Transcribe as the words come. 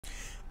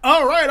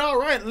All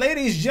right,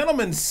 ladies,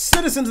 gentlemen,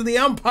 citizens of the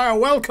Empire,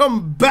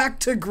 welcome back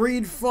to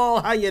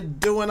GreedFall. How you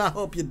doing? I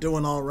hope you're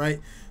doing all right.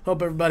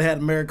 Hope everybody had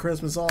a Merry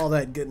Christmas, all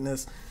that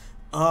goodness.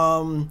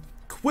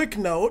 Quick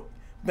note,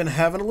 been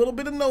having a little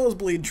bit of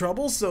nosebleed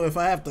trouble, so if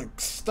I have to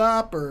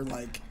stop or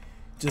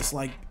just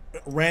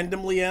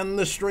randomly end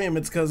the stream,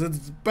 it's because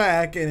it's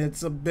back and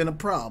it's been a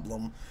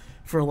problem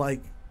for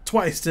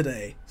twice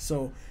today.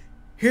 So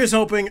here's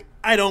hoping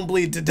I don't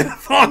bleed to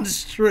death on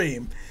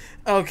stream.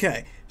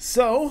 Okay,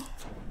 so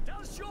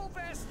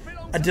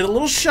I did a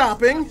little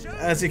shopping,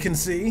 as you can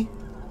see.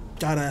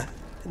 Got a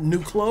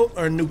new cloak,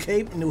 or new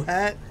cape, new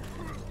hat.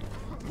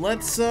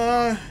 Let's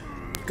go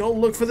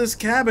look for this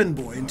cabin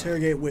boy,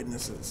 interrogate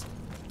witnesses.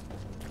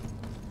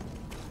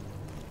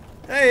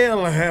 Hey,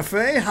 El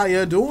Jefe, how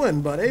you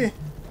doing, buddy?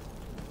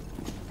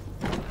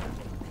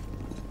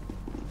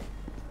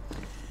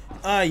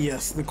 Ah,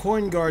 yes, the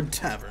Coin Guard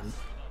Tavern.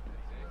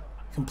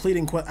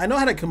 Completing quest. I know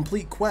how to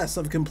complete quests.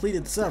 I've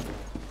completed several.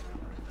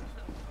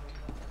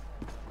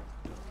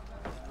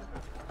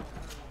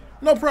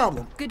 No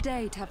problem. Good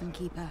day, Tavern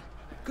Keeper.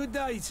 Good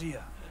day to you.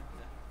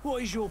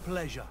 What is your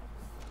pleasure?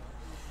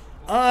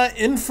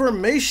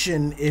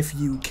 Information, if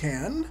you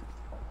can.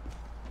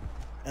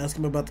 Ask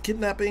him about the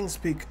kidnapping,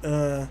 speak,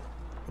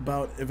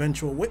 about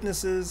eventual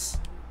witnesses.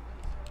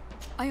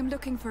 I am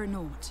looking for a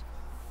Naut.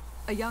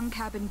 A young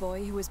cabin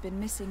boy who has been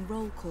missing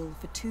roll call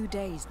for 2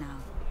 days now.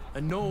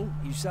 A Naut,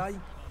 you say?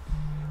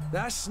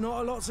 That's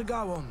not a lot to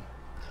go on.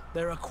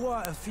 There are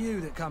quite a few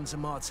that come to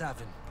my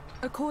tavern.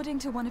 According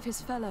to one of his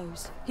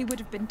fellows, he would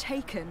have been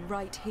taken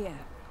right here.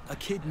 A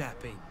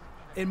kidnapping?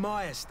 In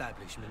my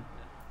establishment?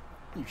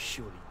 You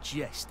surely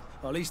jest.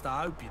 Or at least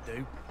I hope you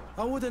do.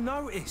 I would have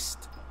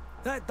noticed.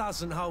 That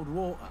doesn't hold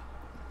water.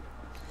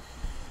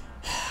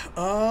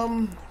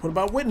 What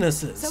about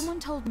witnesses? Someone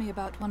told me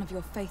about one of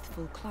your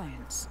faithful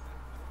clients.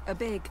 A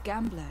big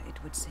gambler,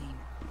 it would seem.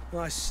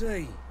 I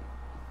see.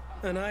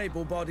 An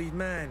able-bodied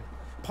man.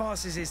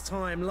 Passes his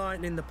time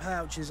lightening the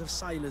pouches of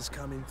sailors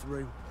coming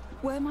through.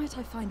 Where might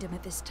I find him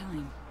at this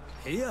time?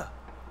 Here?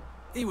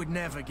 He would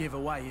never give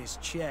away his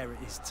chair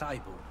at his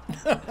table.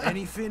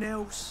 Anything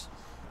else?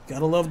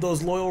 Gotta love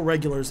those loyal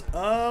regulars.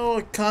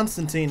 Oh,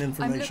 Constantine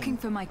information. I'm looking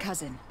for my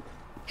cousin.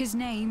 His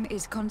name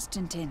is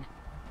Constantine.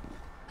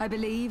 I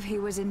believe he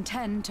was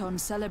intent on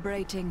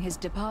celebrating his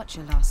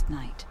departure last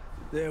night.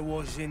 There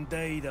was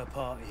indeed a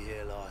party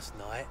here last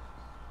night,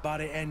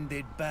 but it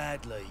ended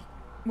badly.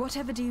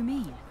 Whatever do you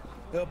mean?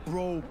 A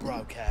brawl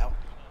broke out.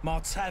 My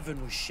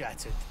tavern was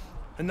shattered,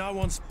 and no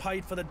one's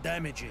paid for the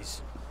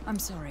damages. I'm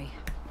sorry.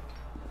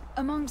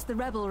 Amongst the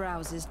rebel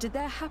rousers, did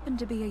there happen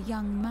to be a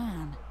young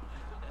man?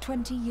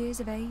 20 years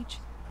of age?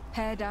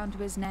 Hair down to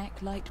his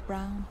neck, light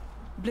brown?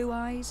 Blue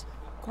eyes?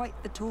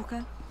 Quite the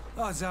talker?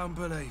 I don't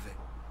believe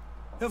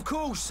it. Of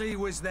course he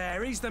was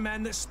there. He's the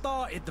man that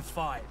started the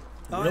fight.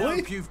 Really? I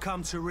hope you've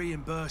come to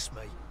reimburse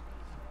me.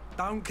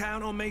 Don't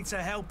count on me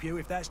to help you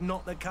if that's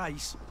not the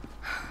case.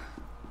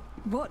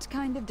 What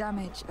kind of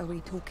damage are we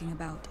talking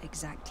about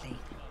exactly?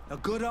 A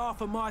good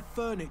half of my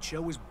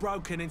furniture was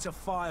broken into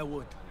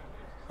firewood.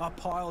 I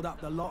piled up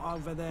the lot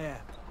over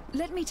there.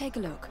 Let me take a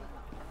look.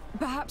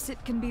 Perhaps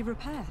it can be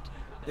repaired.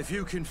 If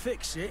you can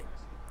fix it,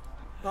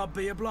 I'd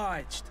be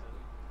obliged.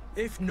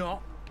 If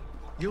not,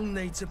 you'll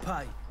need to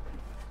pay.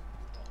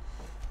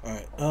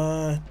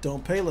 Alright,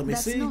 don't pay, let me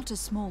see. That's not a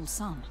small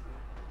sum.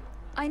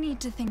 I need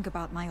to think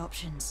about my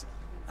options.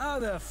 Oh,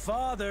 the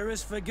father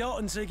has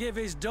forgotten to give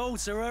his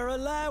daughter her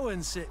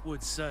allowance, it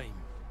would seem.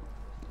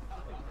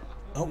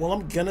 Oh, well,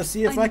 I'm gonna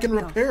see if I can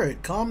repair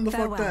it. Calm the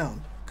fuck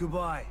down.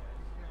 Goodbye.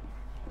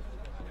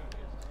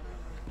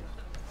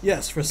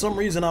 Yes, for some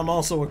reason I'm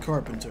also a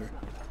carpenter.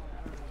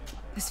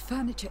 This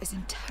furniture is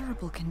in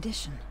terrible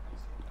condition.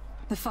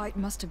 The fight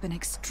must have been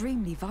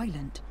extremely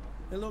violent.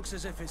 It looks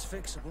as if it's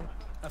fixable.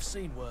 I've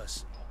seen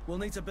worse. We'll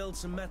need to build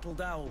some metal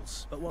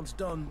dowels, but once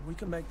done, we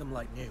can make them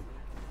like new.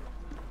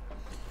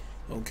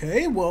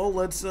 Okay, well,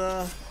 let's,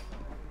 And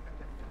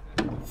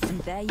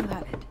there you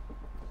have it.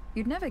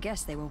 You'd never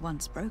guess they were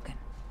once broken.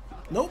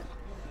 Nope.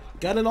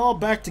 Got it all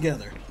back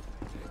together.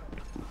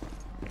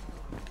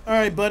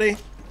 Alright, buddy.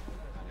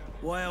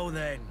 Well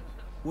then,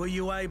 were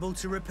you able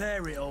to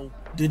repair it all?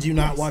 Did you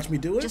not watch me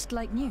do it? Just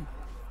like new.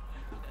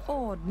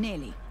 Or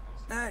nearly.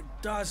 That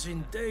does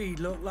indeed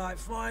look like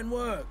fine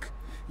work.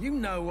 You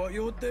know what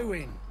you're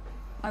doing.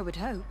 I would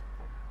hope.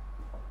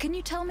 Can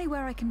you tell me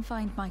where I can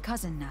find my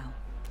cousin now?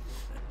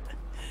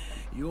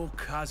 Your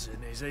cousin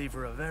is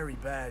either a very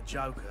bad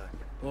joker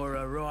or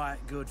a right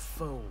good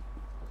fool.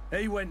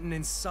 He went and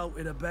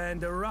insulted a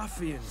band of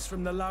ruffians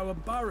from the lower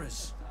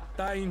boroughs.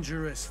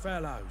 Dangerous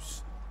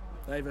fellows.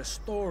 They've a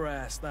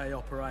storehouse they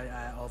operate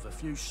out of a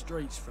few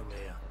streets from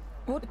here.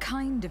 What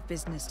kind of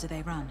business do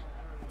they run?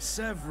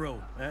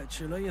 Several,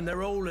 actually, and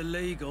they're all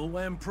illegal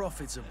and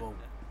profitable.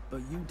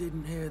 But you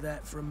didn't hear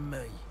that from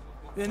me.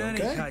 In any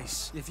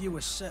case, if you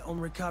were set on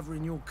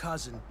recovering your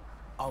cousin,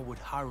 I would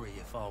hurry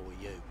if I were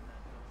you.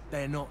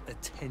 They're not the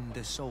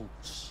tender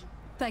sorts.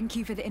 Thank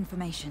you for the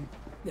information.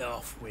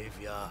 Off with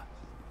ya.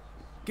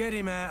 Get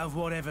him out of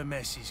whatever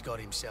mess he's got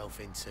himself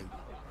into.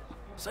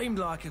 Seemed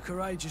like a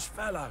courageous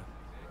fellow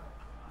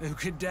who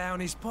could down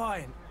his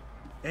pint.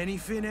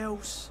 Anything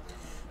else?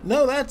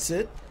 No, that's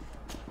it.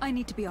 I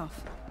need to be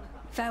off.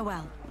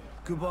 Farewell.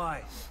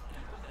 Goodbye.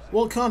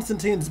 Well,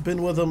 Constantine's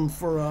been with him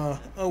for,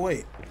 oh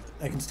wait.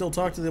 I can still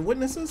talk to the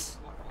witnesses?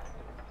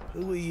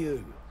 Who are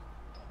you?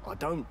 I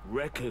don't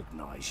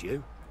recognize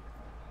you.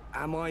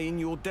 Am I in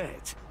your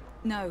debt?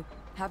 No,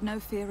 have no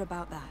fear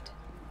about that.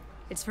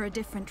 It's for a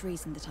different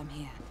reason that I'm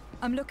here.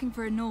 I'm looking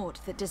for a Naut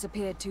that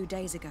disappeared 2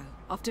 days ago,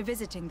 after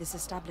visiting this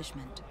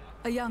establishment.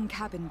 A young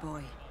cabin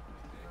boy.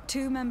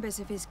 2 members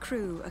of his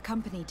crew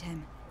accompanied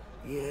him.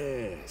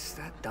 Yes,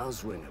 that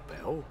does ring a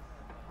bell.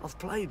 I've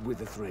played with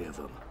the 3 of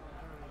them.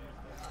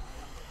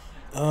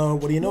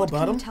 What do you know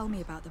about him? What can you tell me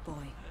about the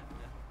boy?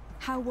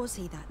 How was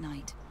he that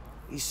night?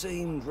 He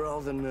seemed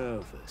rather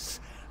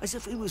nervous, as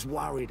if he was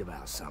worried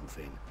about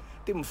something.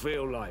 Didn't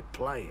feel like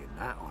playing,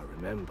 that I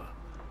remember.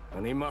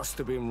 And he must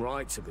have been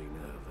right to be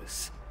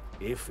nervous,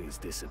 if he's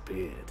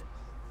disappeared.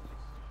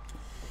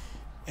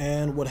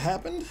 And what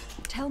happened?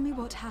 Tell me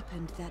what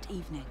happened that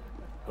evening.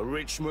 A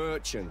rich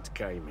merchant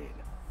came in,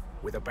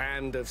 with a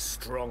band of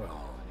strong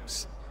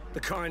arms. The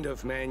kind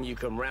of men you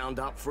can round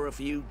up for a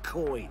few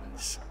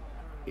coins,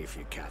 if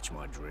you catch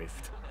my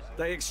drift.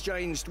 They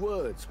exchanged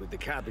words with the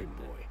cabin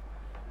boy.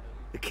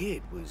 The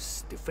kid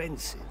was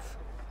defensive,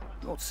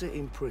 not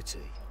sitting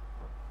pretty.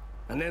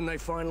 And then they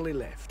finally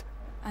left.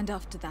 And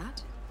after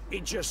that?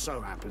 It just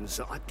so happens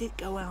that I did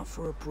go out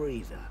for a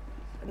breather.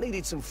 I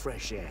needed some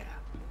fresh air.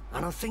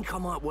 And I think I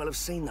might well have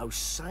seen those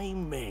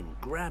same men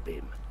grab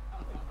him.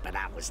 But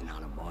that was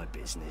none of my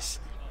business.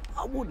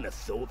 I wouldn't have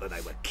thought that they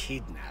were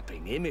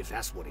kidnapping him, if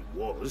that's what it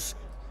was.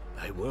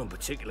 They weren't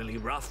particularly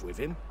rough with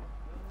him.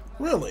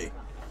 Really?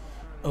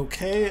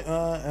 Okay,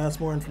 ask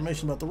more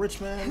information about the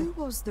rich man. Who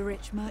was the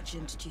rich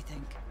merchant, do you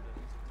think?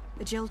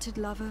 A jilted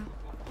lover?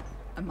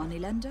 A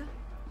moneylender?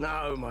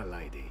 No, my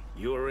lady,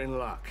 you're in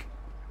luck.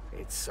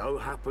 It so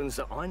happens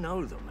that I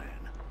know the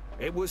man.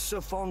 It was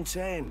Sir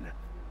Fontaine,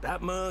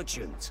 that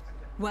merchant.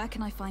 Where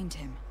can I find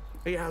him?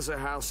 He has a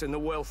house in the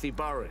wealthy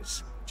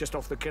boroughs, just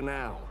off the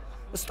canal.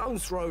 A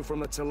stone's throw from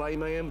the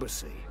Theleme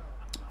embassy.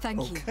 Thank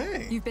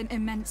Okay. you. You've been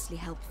immensely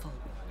helpful.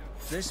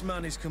 This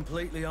man is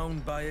completely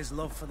owned by his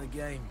love for the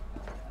game.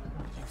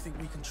 Do you think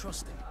we can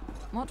trust him?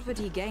 What would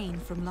he gain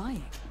from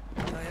lying?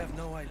 I have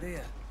no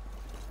idea.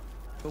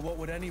 But what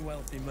would any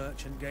wealthy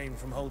merchant gain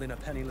from holding a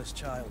penniless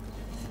child?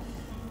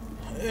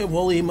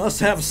 Well, he must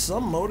have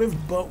some motive,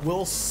 but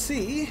we'll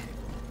see.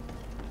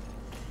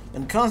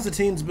 And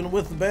Constantine's been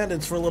with the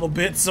bandits for a little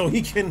bit, so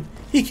he can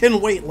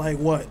wait like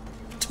what,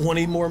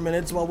 20 more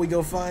minutes while we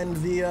go find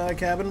the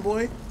cabin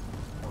boy?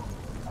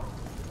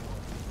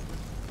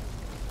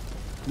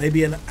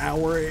 Maybe an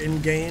hour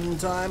in game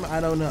time?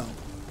 I don't know.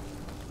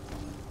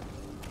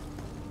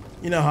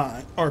 You know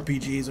how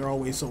RPGs are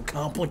always so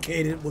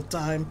complicated with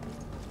time.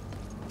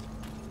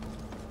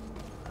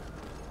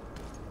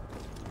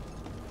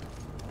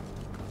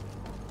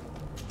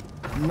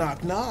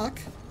 Knock, knock.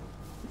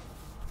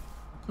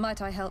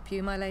 Might I help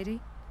you, my lady?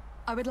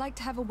 I would like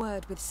to have a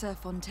word with Sir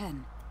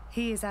Fontaine.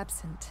 He is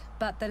absent,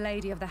 but the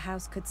lady of the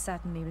house could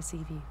certainly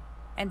receive you.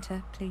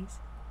 Enter, please.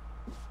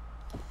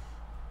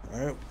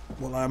 Alright,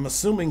 well, I'm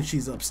assuming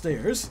she's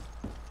upstairs.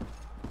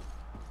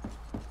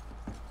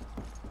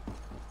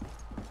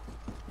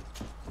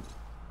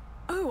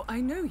 Oh, I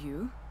know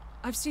you.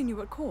 I've seen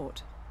you at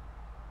court.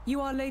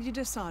 You are Lady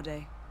De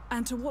Sardet.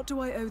 And to what do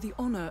I owe the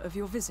honor of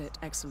your visit,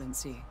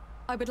 Excellency?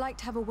 I would like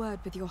to have a word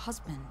with your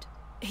husband.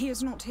 He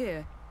is not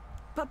here,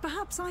 but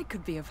perhaps I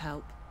could be of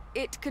help.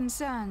 It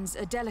concerns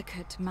a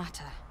delicate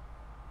matter.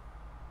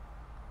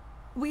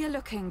 We are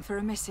looking for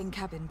a missing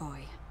cabin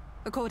boy.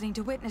 According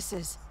to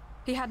witnesses,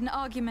 he had an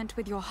argument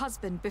with your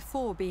husband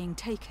before being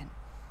taken.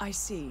 I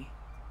see.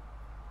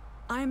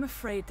 I am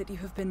afraid that you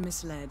have been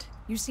misled.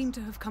 You seem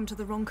to have come to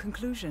the wrong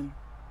conclusion.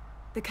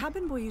 The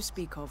cabin boy you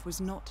speak of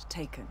was not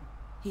taken.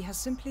 He has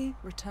simply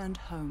returned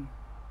home.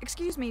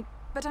 Excuse me,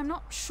 but I'm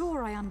not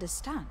sure I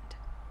understand.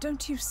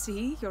 Don't you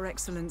see, Your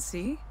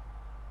Excellency?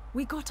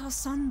 We got our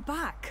son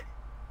back.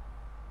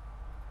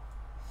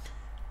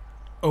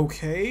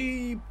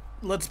 Okay,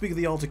 let's speak of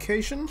the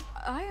altercation.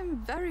 I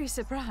am very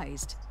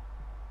surprised.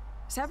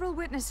 Several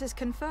witnesses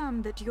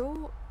confirmed that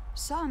your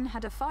son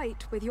had a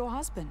fight with your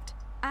husband,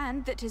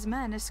 and that his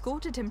men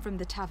escorted him from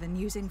the tavern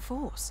using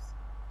force.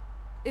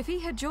 If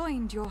he had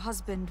joined your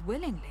husband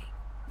willingly...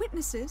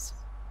 Witnesses?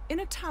 In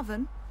a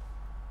tavern?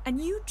 And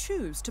you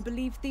choose to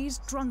believe these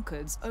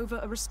drunkards over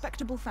a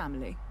respectable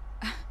family?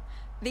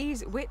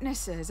 These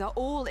witnesses are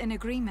all in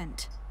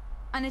agreement,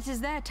 and it is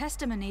their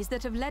testimonies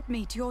that have led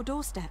me to your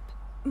doorstep.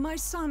 My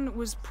son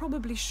was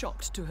probably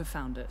shocked to have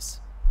found us.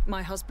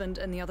 My husband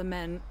and the other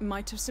men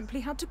might have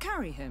simply had to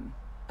carry him.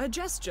 A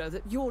gesture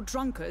that your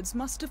drunkards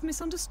must have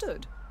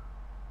misunderstood.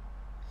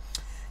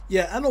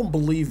 Yeah, I don't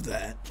believe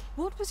that.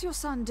 What was your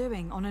son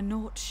doing on a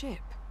Naut ship?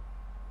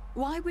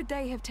 Why would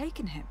they have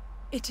taken him?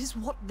 It is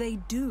what they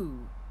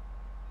do.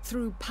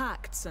 Through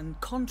pacts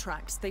and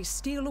contracts, they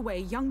steal away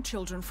young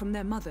children from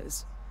their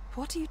mothers.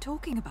 What are you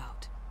talking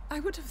about? I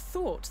would have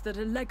thought that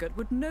a legate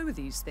would know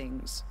these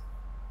things.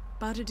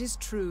 But it is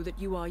true that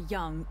you are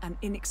young and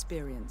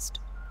inexperienced.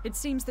 It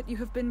seems that you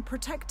have been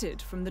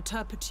protected from the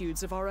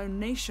turpitudes of our own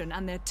nation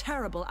and their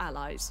terrible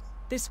allies.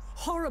 This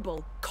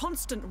horrible,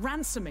 constant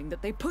ransoming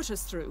that they put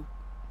us through.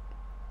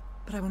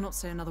 But I will not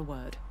say another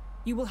word.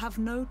 You will have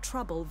no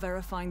trouble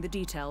verifying the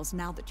details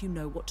now that you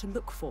know what to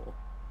look for.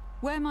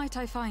 Where might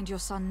I find your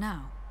son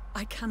now?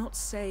 I cannot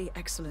say,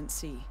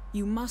 Excellency.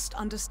 You must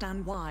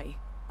understand why.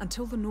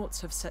 Until the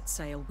Nauts have set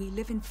sail, we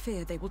live in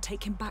fear they will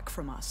take him back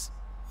from us.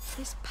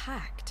 This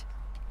pact.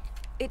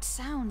 It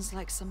sounds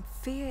like some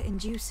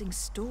fear-inducing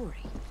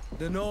story.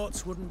 The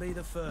Nauts wouldn't be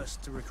the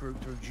first to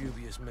recruit through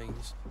dubious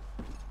means.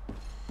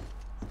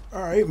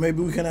 Alright,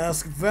 maybe we can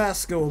ask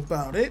Vasco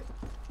about it.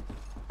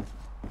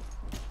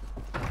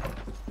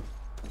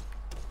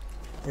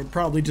 Or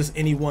probably just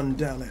anyone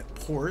down at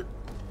port.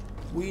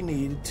 We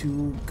need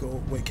to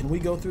go... Wait, can we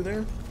go through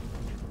there?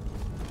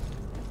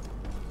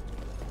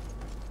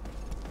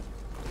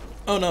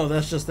 Oh no,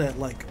 that's just that,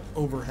 like,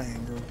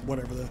 overhang or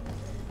whatever the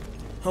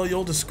hell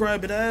you'll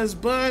describe it as,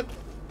 but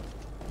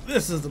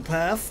this is the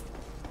path.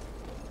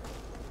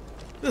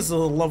 This is a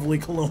lovely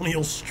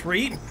colonial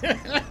street.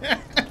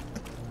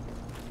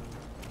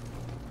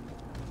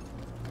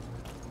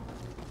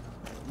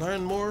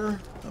 Learn more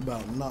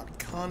about not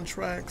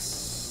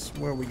contracts.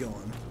 Where are we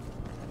going?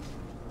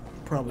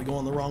 Probably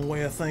going the wrong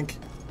way, I think.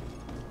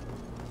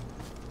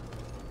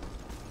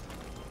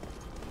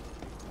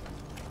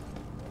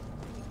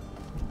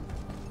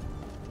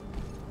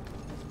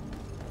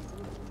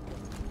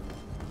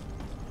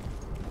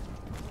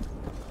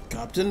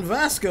 Captain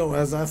Vasco,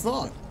 as I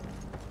thought.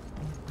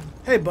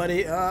 Hey,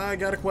 buddy, I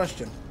got a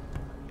question.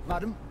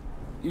 Madam,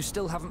 you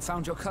still haven't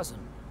found your cousin.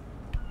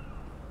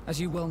 As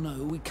you well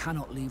know, we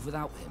cannot leave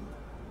without him.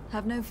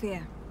 Have no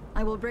fear.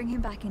 I will bring him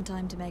back in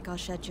time to make our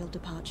scheduled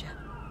departure.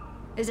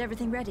 Is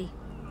everything ready?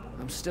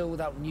 I'm still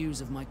without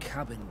news of my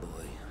cabin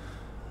boy,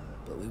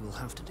 but we will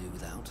have to do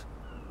without.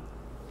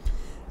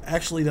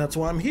 Actually, that's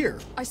why I'm here.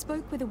 I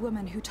spoke with a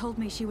woman who told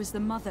me she was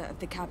the mother of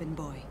the cabin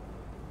boy.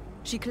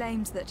 She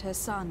claims that her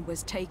son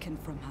was taken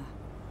from her.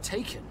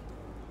 Taken?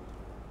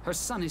 Her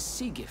son is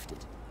sea-gifted.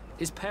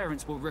 His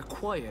parents were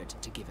required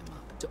to give him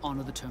up to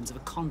honor the terms of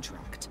a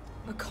contract.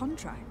 A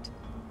contract?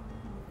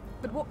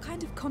 But what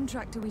kind of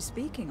contract are we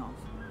speaking of?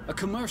 A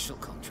commercial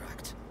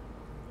contract.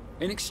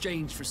 In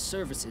exchange for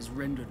services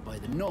rendered by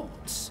the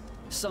Nauts,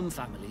 some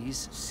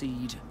families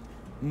cede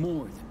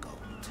more than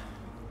gold.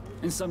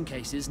 In some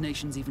cases,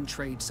 nations even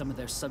trade some of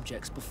their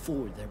subjects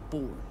before they're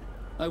born.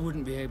 I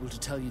wouldn't be able to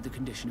tell you the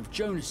condition of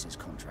Jonas's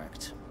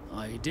contract.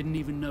 I didn't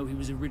even know he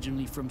was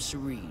originally from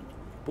Serene.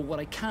 But what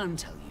I can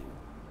tell you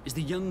is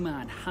the young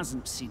man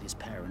hasn't seen his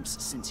parents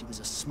since he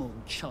was a small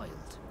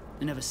child.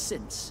 And ever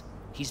since,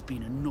 he's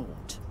been a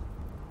Naut.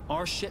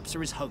 Our ships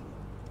are his home.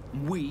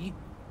 We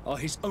are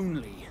his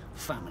only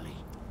family.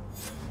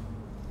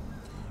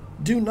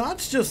 Do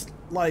Nauts just,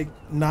 like,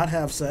 not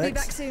have sex? Be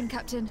back soon,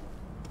 Captain.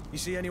 You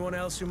see anyone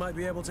else who might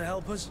be able to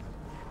help us?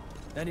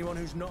 Anyone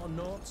who's not a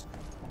Naut?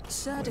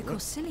 Sir de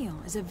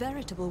Corsillon is a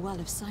veritable well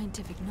of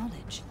scientific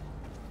knowledge.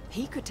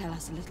 He could tell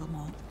us a little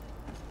more.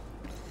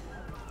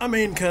 I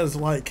mean, because,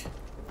 like,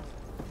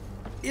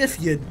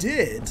 if you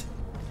did,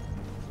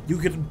 you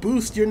could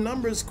boost your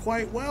numbers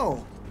quite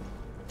well.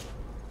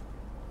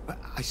 But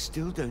I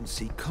still don't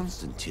see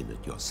Constantine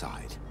at your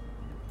side.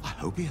 I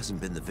hope he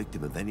hasn't been the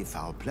victim of any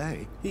foul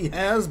play. He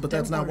has, but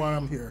that's not why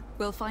I'm here.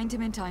 We'll find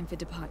him in time for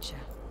departure.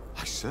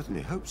 I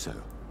certainly hope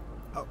so.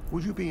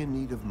 Would you be in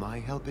need of my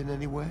help in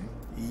any way?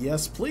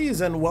 Yes,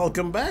 please, and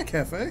welcome back,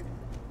 Hefe.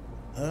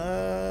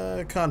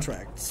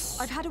 Contracts.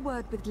 I've had a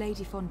word with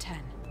Lady Fontaine.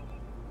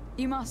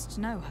 You must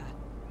know her.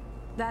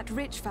 That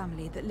rich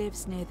family that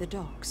lives near the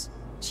docks.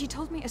 She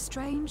told me a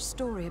strange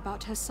story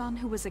about her son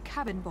who was a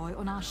cabin boy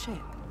on our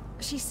ship.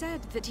 She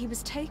said that he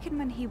was taken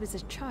when he was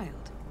a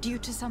child, due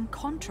to some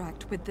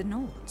contract with the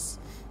Nauts.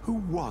 Who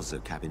was a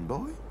cabin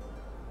boy?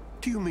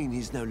 Do you mean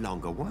he's no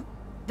longer one?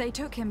 They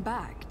took him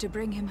back to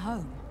bring him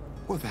home.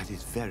 Well, that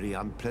is very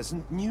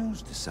unpleasant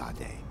news, De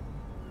Sardet.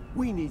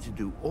 We need to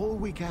do all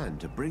we can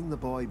to bring the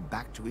boy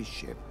back to his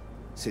ship.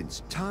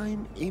 Since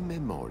time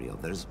immemorial,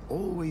 there's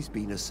always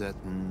been a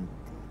certain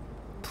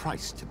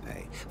price to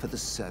pay for the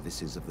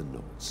services of the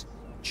Nauts.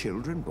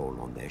 Children born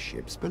on their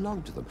ships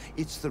belong to them.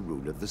 It's the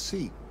rule of the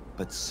sea.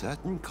 But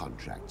certain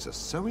contracts are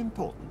so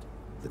important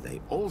that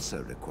they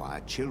also require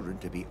children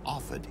to be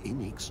offered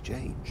in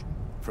exchange.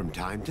 From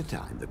time to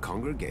time, the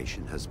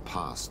congregation has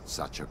passed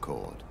such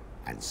accord,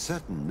 and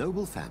certain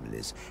noble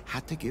families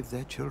had to give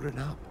their children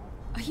up.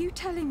 Are you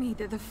telling me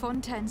that the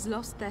Fontaines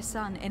lost their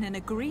son in an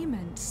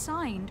agreement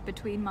signed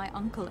between my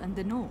uncle and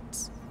the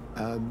Nauts?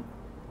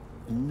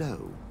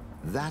 No.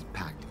 That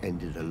pact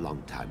ended a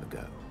long time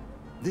ago.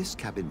 This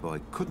cabin boy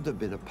couldn't have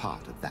been a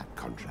part of that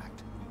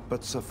contract.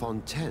 But Sir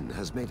Fontaine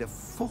has made a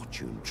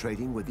fortune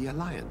trading with the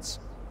Alliance,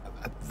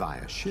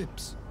 via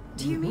ships.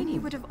 Do you mean he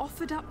would have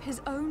offered up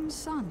his own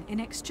son in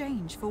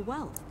exchange for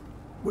wealth?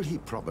 Well, he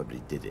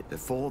probably did it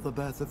before the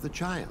birth of the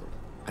child,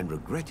 and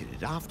regretted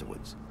it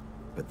afterwards.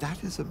 But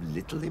that is of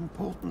little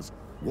importance.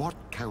 What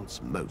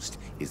counts most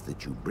is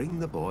that you bring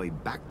the boy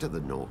back to the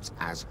Norts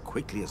as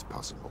quickly as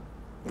possible.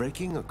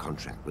 Breaking a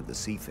contract with the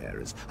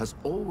seafarers has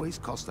always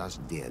cost us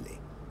dearly.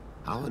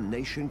 Our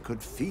nation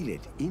could feel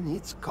it in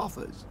its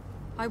coffers.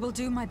 I will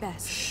do my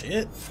best.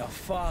 Shit. A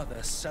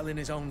father selling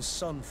his own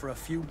son for a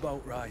few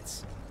boat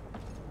rides.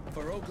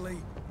 For ugly,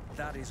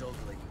 that is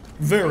ugly.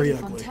 Very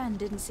Lady ugly. Fontaine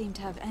didn't seem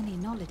to have any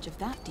knowledge of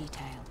that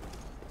detail.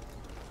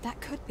 That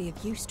could be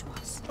of use to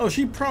us. Oh,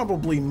 she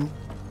probably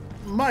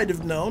might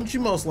have known. She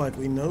most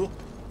likely knew.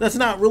 That's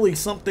not really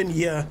something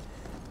you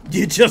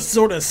just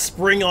sort of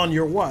spring on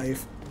your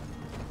wife.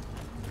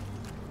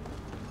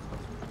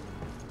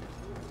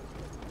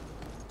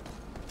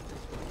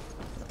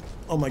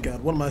 Oh my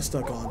god, what am I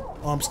stuck on?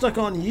 Oh, I'm stuck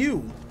on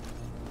you.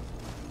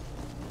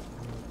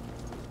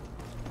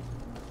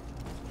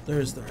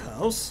 There's their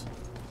house.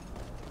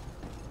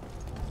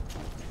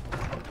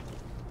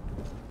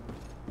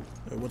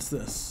 What's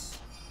this?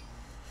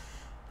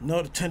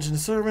 Note, attention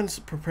servants,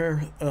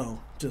 prepare... Oh,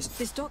 just...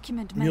 This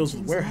document Mule's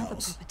mentions another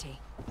warehouse. property.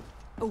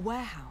 A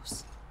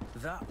warehouse.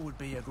 That would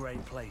be a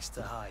great place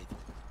to hide.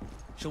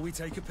 Shall we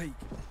take a peek?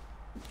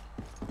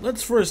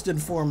 Let's first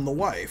inform the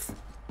wife.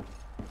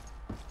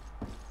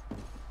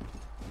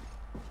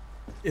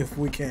 If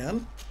we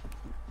can.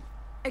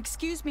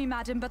 Excuse me,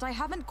 madam, but I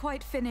haven't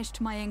quite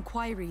finished my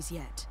inquiries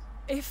yet.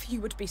 If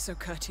you would be so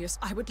courteous,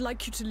 I would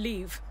like you to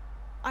leave.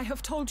 I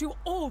have told you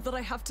all that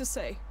I have to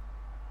say.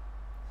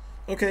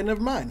 Okay,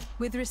 never mind.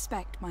 With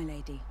respect, my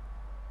lady.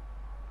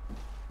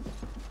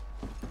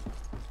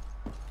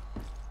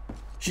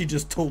 She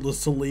just told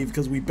us to leave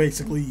because we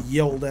basically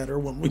yelled at her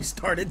when we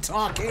started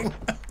talking.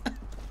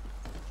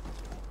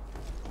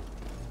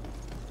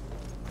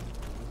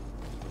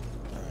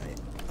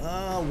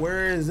 Alright.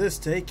 Where is this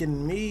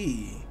taking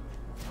me?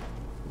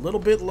 A little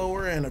bit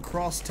lower and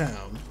across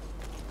town.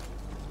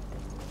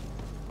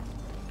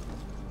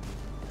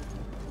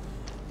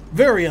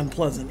 Very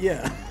unpleasant,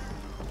 yeah.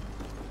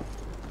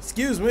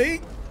 Excuse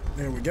me.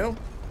 There we go.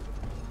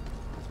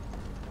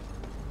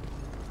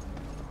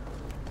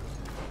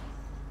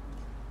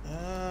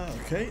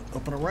 Okay,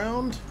 up and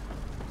around.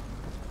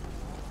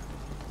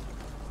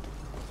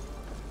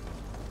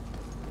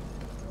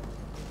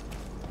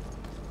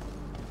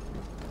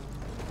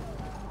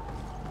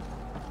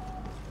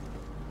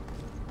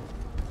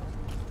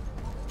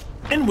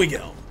 In we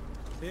go.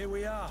 Here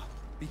we are.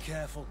 Be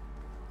careful.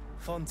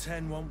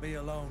 Fontaine won't be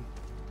alone.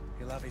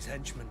 He'll have his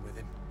henchmen with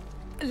him.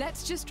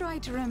 Let's just try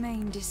to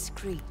remain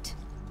discreet.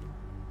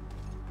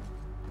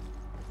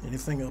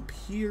 Anything up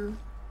here?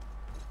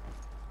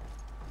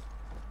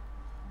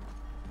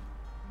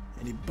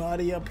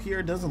 Anybody up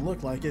here? Doesn't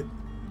look like it.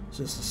 It's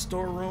just a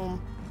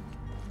storeroom.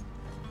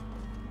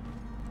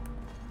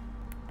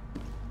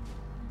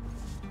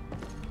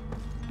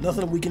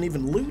 Nothing we can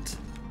even loot?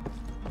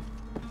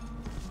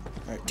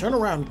 Alright, turn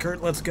around,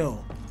 Kurt. Let's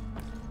go.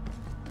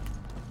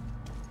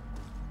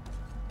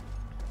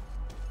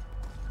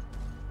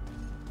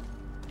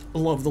 I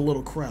love the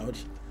little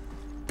crouch.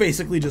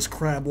 Basically just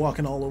crab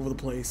walking all over the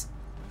place.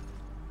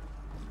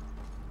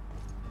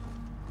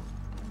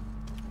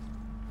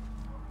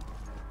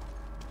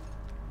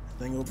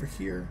 Thing over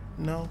here?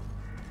 No.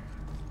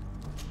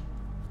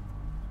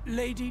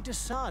 Lady De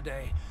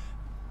Sardet,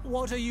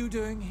 what are you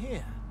doing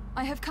here?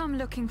 I have come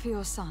looking for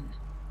your son.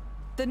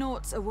 The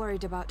Norts are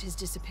worried about his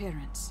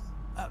disappearance.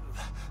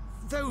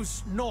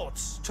 Those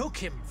Norts took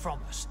him from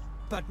us,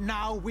 but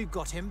now we've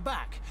got him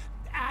back,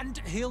 and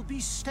he'll be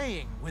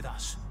staying with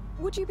us.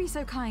 Would you be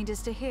so kind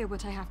as to hear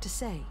what I have to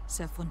say,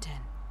 Sir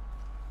Fontaine?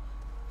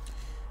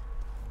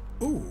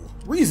 Ooh,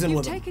 reason You've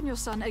with him. taken your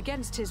son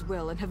against his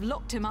will and have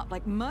locked him up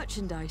like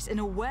merchandise in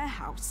a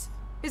warehouse.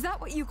 Is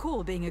that what you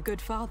call being a good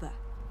father?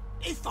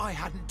 If I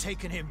hadn't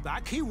taken him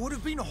back, he would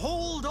have been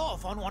hauled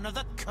off on one of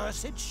the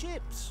cursed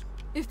ships.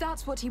 If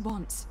that's what he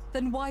wants,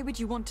 then why would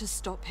you want to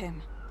stop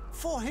him?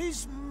 For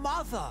his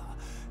mother.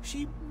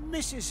 She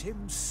misses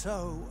him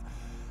so.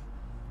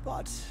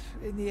 But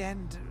in the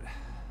end,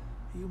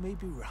 you may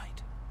be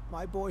right.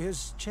 My boy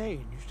has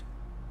changed.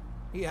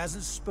 He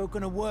hasn't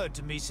spoken a word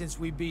to me since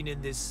we've been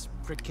in this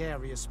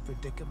precarious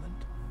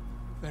predicament.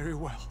 Very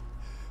well.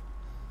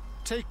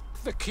 Take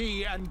the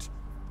key and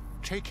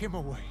take him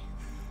away.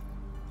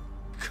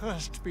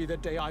 Cursed be the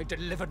day I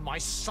delivered my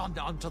son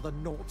unto the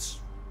Norts.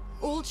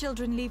 All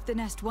children leave the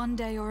nest one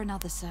day or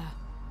another, sir.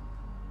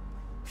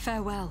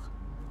 Farewell.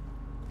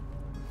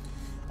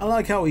 I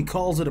like how he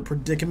calls it a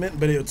predicament,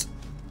 but it's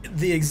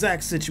the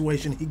exact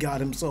situation he got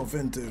himself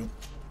into.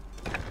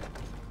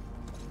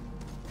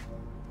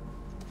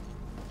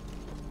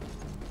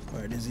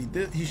 Alright, is he...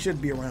 He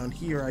should be around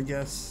here, I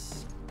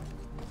guess.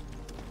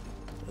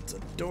 That's a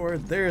door.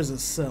 There's a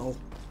cell.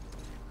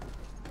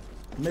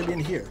 Maybe in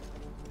here.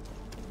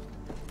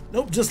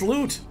 Nope, just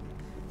loot.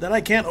 That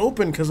I can't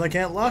open because I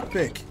can't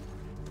lockpick.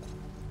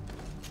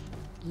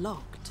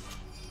 Locked.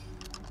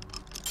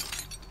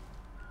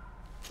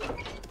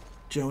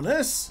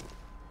 Jonas?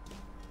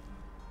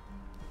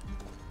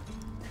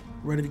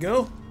 Ready to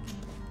go?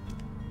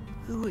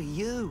 Who are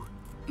you?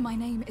 My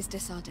name is De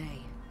Sardet.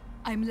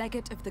 I'm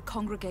legate of the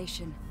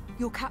congregation.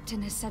 Your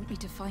captain has sent me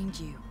to find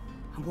you.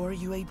 And were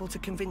you able to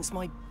convince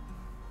my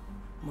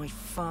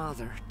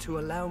father to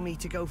allow me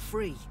to go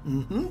free?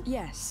 Mm-hmm.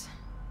 Yes.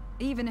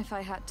 Even if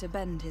I had to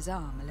bend his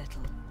arm a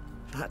little.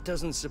 That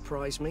doesn't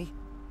surprise me.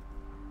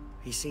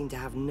 He seemed to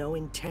have no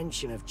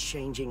intention of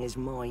changing his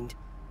mind.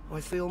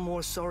 I feel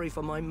more sorry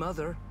for my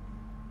mother.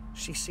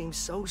 She seems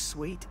so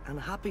sweet and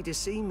happy to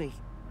see me.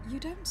 You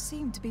don't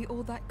seem to be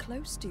all that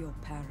close to your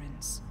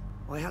parents.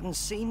 I hadn't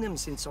seen them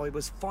since I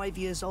was 5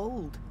 years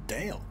old.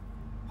 Damn.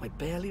 I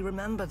barely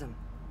remember them.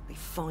 They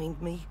find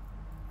me,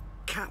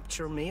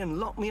 capture me, and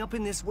lock me up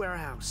in this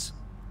warehouse.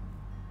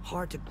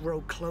 Hard to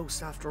grow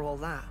close after all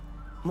that.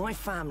 My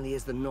family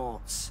is the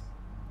Naughts.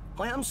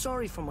 I am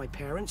sorry for my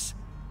parents,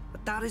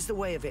 but that is the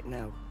way of it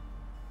now.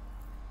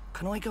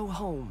 Can I go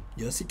home?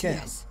 Yes, you can.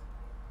 Yes.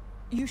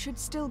 You should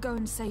still go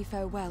and say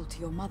farewell to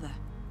your mother.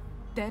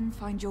 Then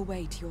find your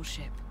way to your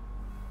ship.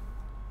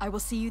 I will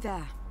see you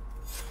there.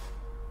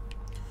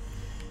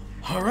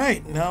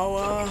 Alright,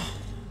 now,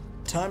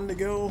 time to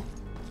go.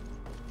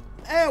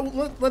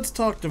 Let's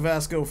talk to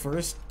Vasco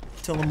first.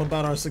 Tell him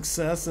about our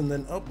success, and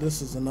then, oh,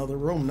 this is another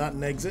room, not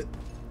an exit.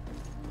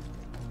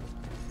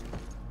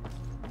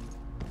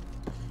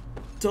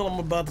 Tell him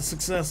about the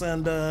success,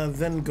 and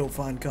then go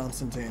find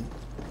Constantine.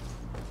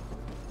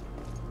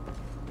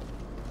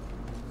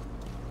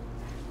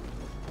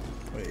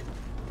 Wait.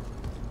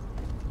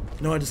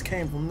 No, I just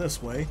came from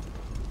this way.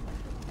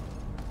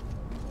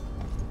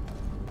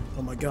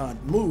 Oh my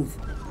god, move!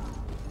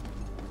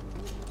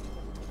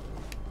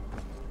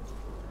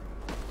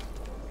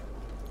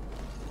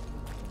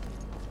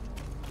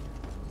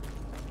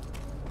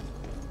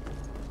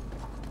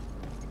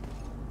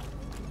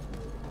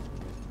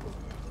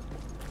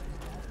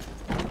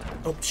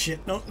 Oh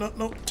shit, no, no,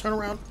 no, turn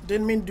around.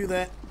 Didn't mean to do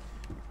that.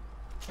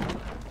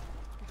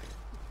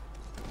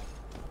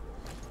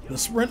 The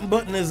sprint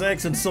button is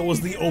X and so is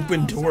the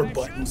open door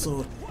button,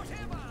 so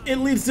it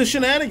leads to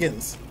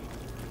shenanigans.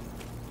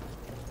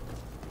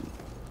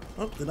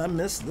 Oh, did I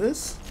miss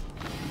this?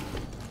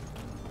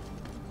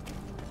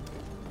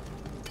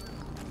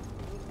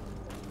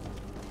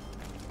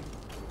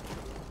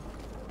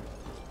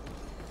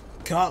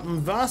 Captain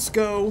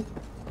Vasco,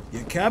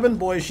 your cabin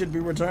boy should be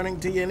returning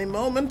to you any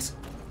moment.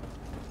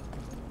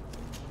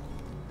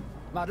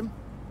 Madam,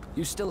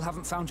 you still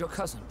haven't found your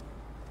cousin.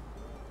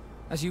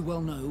 As you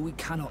well know, we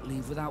cannot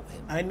leave without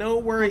him. I know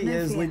where he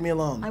is. fear. Leave me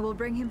alone. I will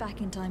bring him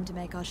back in time to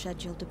make our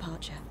scheduled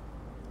departure.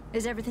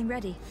 Is everything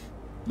ready?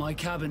 My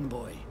cabin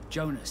boy,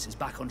 Jonas, is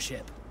back on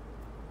ship.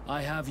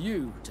 I have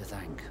you to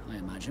thank, I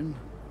imagine.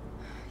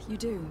 You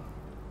do.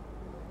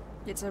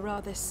 It's a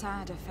rather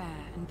sad affair,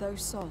 and though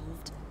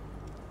solved,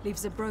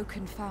 leaves a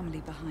broken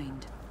family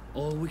behind.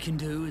 All we can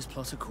do is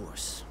plot a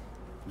course.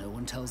 No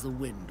one tells the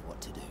wind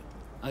what to do.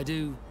 I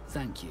do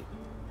thank you.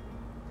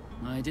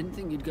 I didn't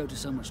think you'd go to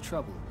so much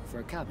trouble for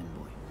a cabin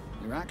boy.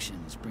 Your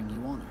actions bring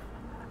you honor.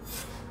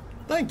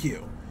 Thank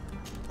you.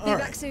 Be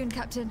back soon,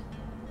 Captain.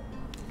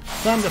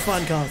 Time to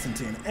find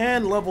Constantine.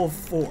 And level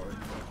 4.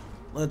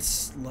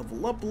 Let's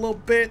level up a little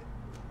bit.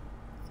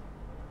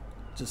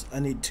 I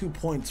need 2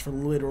 points for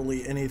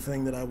literally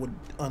anything that I would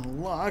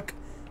unlock.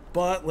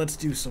 But let's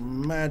do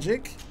some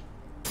magic.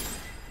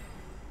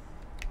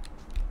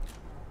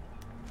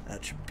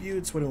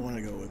 Attributes. What do I want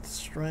to go with?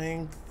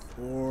 Strength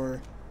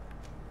or...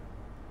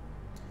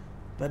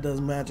 That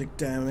does magic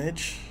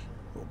damage.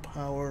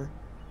 Willpower.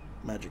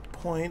 Magic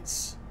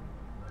points.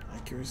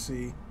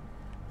 Accuracy.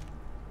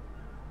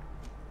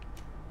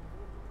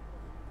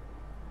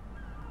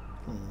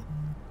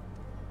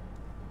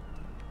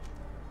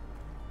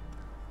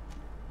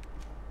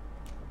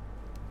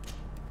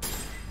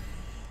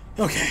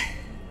 Okay.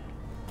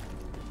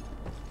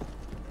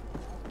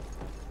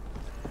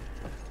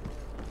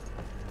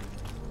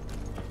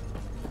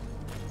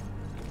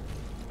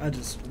 I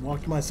just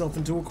walked myself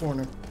into a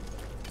corner.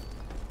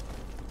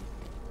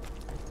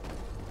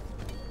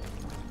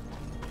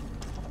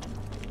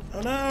 Oh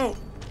no!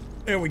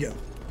 There we go.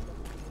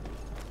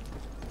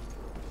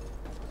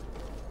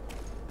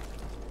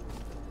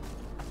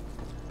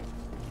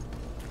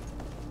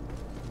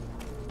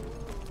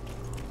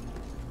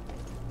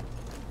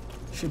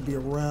 Should be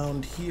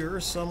around here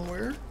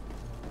somewhere.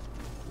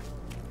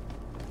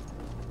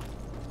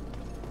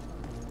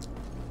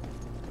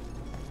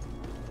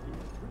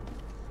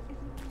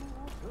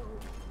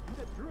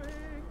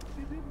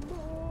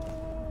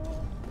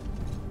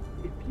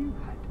 If you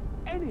had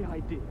any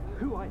idea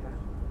who I am.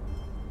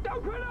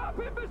 Open up,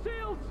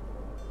 imbeciles!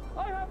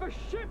 I have a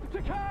ship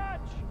to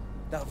catch!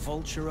 That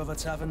vulture of a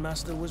tavern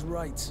master was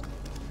right.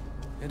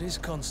 It is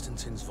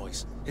Constantine's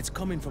voice. It's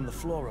coming from the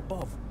floor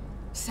above.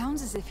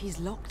 Sounds as if he's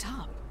locked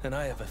up. And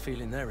I have a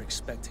feeling they're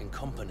expecting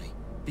company.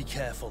 Be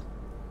careful.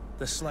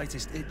 The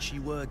slightest itchy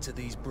word to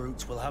these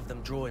brutes will have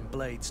them drawing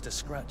blades to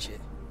scratch it.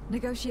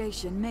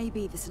 Negotiation may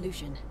be the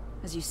solution.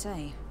 As you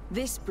say,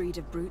 this breed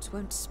of brutes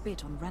won't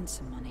spit on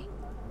ransom money.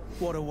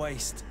 What a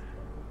waste.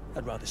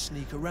 I'd rather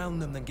sneak around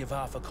them than give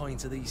half a coin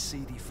to these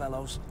seedy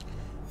fellows.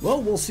 Well,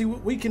 we'll see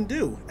what we can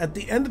do. At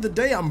the end of the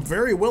day, I'm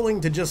very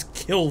willing to just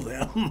kill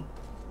them.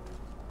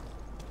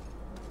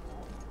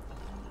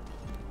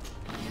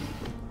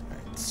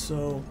 Alright,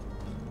 so...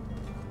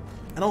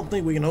 I don't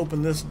think we can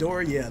open this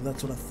door. Yeah,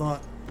 that's what I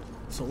thought.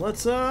 So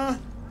let's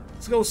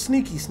go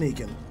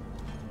sneaking.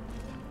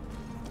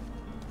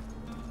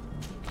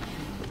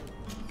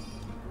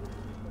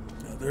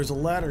 Now, there's a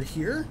ladder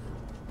here.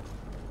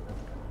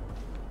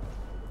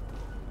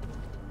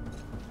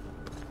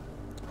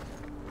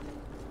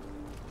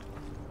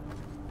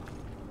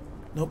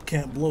 Nope,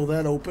 can't blow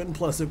that open,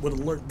 plus it would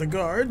alert the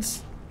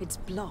guards. It's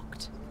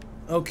blocked.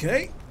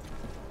 Okay.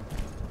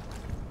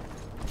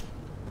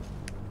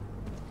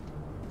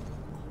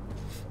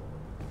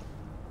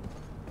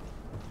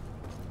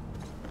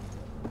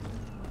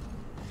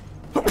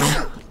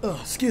 Oh,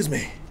 excuse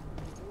me.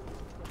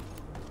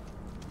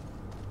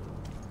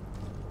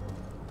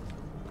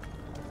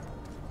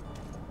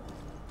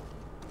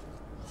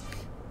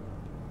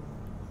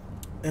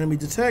 Enemy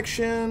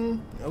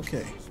detection.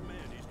 Okay.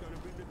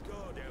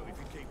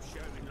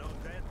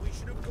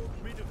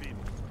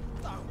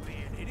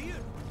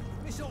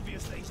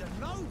 Obviously he's a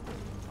noble,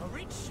 a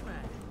rich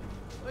man.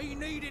 He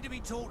needed to be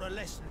taught a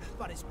lesson,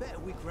 but it's better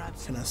we grab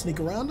some. Can I sneak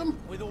around him?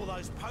 With all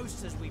those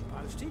posters we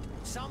posted,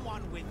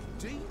 someone with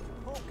deep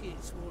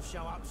pockets will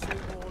show up sooner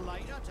or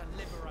later to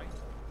liberate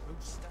the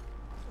rooster.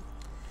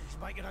 He's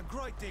making a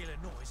great deal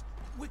of noise.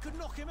 We could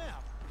knock him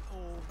out.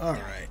 All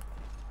right.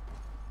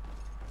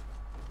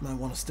 Might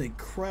want to stay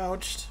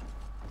crouched.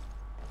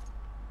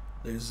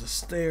 There's the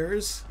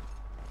stairs.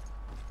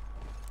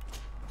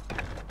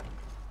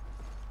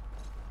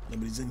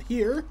 Nobody's in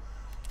here,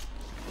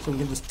 so we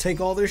can just take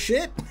all their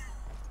shit.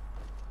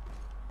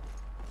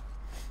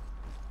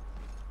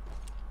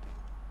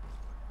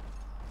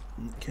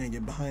 Can't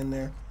get behind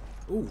there.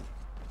 Ooh,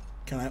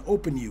 can I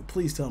open you?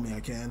 Please tell me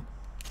I can.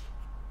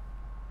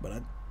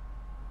 But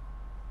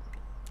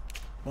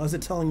why is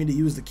it telling me to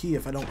use the key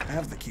if I don't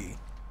have the key?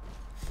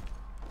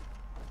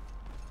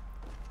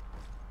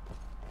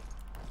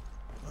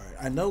 All right,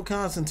 I know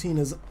Constantine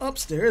is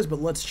upstairs, but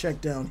let's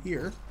check down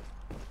here.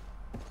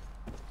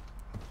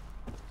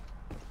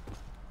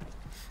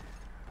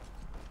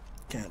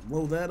 Can't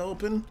blow that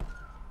open.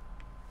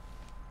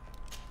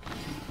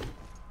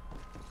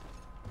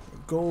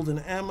 Golden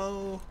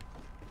ammo.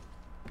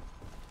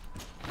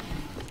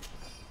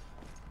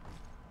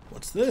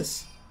 What's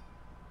this?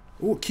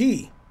 Ooh, a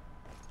key.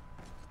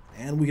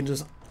 And we can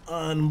just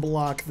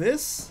unblock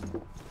this.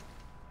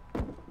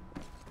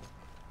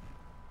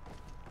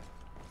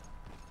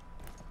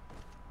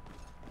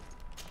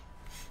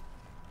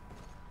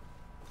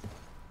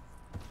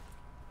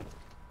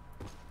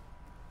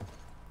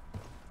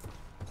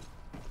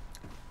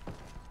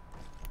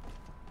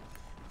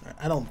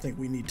 I don't think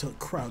we need to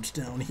crouch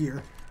down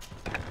here.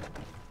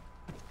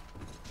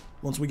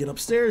 Once we get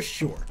upstairs,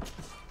 sure.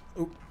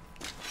 Oop.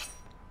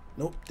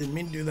 Nope, didn't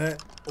mean to do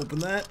that. Open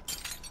that.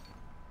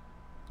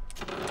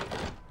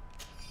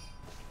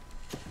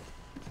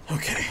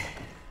 Okay.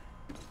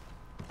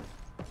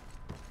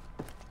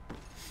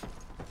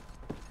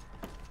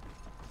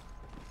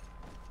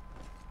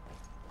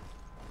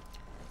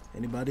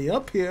 Anybody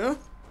up here?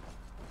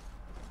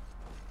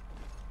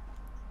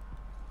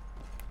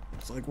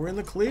 Looks like we're in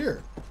the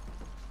clear.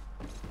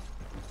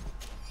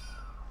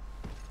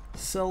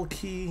 Cell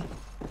key.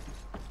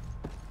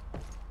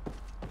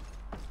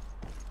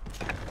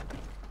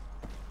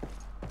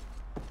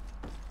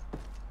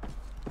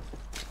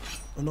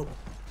 Oh no,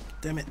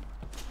 damn it.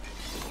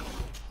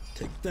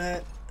 Take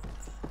that.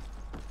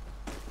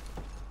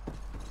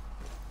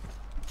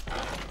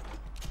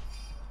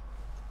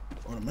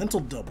 Ornamental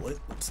doublet.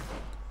 Let's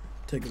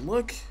take a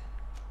look.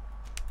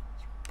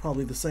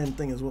 Probably the same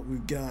thing as what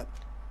we've got.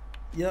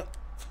 Yep,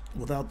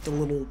 without the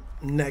little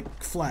neck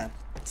flap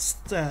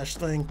stash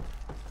thing.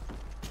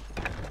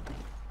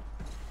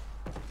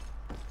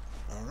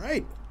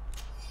 Alright.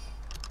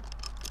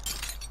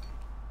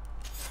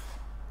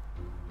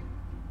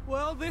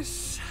 Well,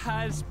 this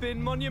has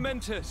been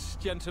monumentous,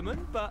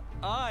 gentlemen, but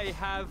I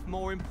have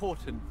more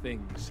important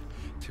things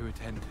to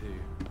attend to.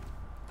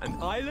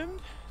 An island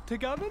to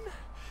govern,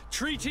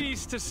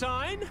 treaties to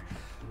sign,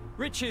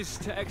 riches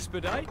to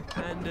expedite,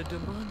 and a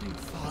demanding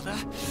father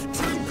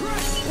to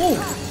impress.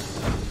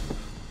 Oh!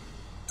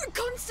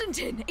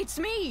 Constantine, it's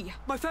me!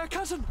 My fair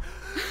cousin!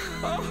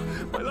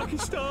 Oh, my lucky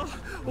star,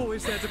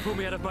 always there to pull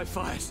me out of my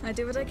fires. I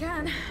do what I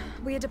can.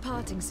 We are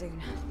departing soon.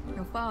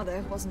 Your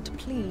father wasn't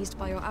pleased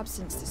by your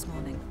absence this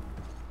morning.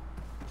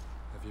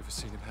 Have you ever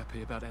seen him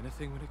happy about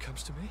anything when it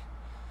comes to me?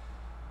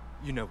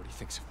 You know what he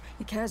thinks of me.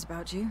 He cares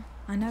about you.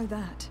 I know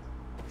that.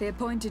 He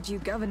appointed you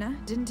governor,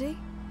 didn't he?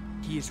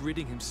 He is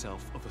ridding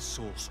himself of a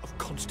source of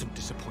constant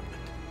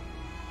disappointment.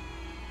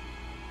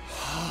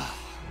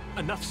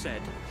 Enough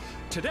said.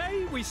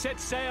 Today we set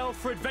sail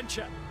for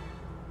adventure.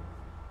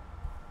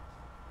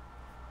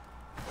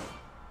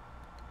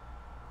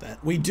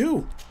 That we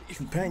do.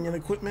 Companion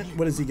equipment.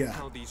 What has he got?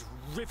 How these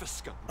river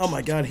scums. Oh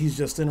my God, he's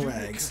just in Do me a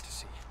rags.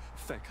 courtesy,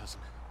 fair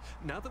cousin.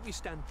 Now that we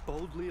stand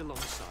boldly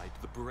alongside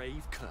the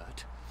brave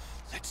Kurt,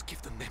 Let's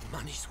give them their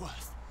money's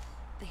worth.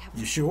 They have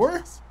You sure?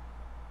 us.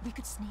 We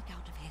could sneak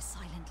out of here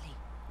silently.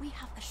 We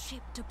have a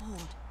ship to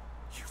board.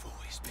 You've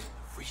always been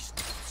the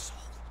reasonable soul.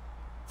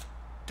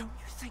 Don't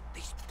you think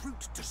these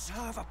brutes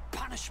deserve a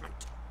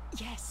punishment?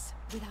 Yes,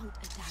 without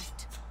a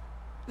doubt.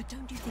 But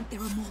don't you think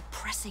there are more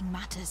pressing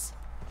matters?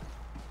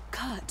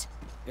 Kurt.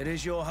 It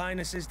is your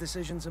highness's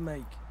decision to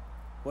make.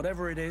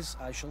 Whatever it is,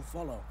 I shall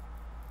follow.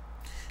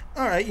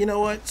 Alright, you know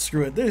what?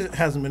 Screw it. There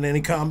hasn't been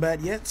any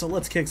combat yet, so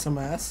let's kick some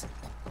ass.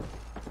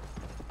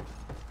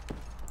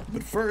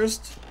 But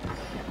first,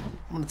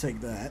 I'm gonna take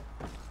that.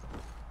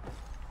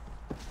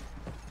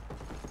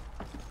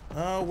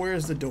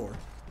 Where's the door?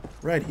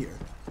 Right here.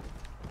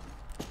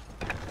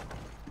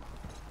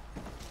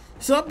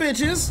 Sup,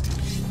 bitches?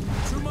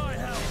 To my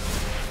help,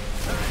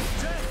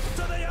 and death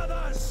to the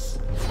others!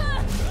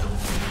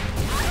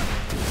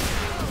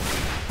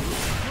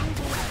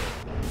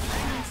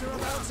 Things are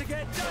about to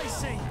get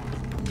dicey.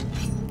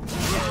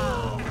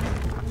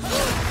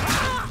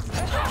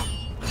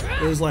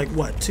 There's like,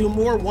 what, 2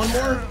 more? 1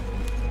 more?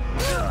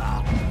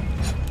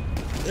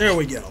 There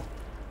we go.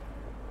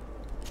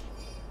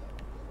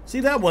 See,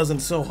 that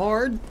wasn't so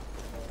hard.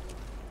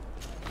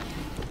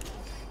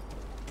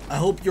 I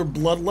hope your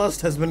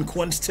bloodlust has been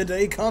quenched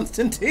today,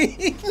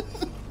 Constantine.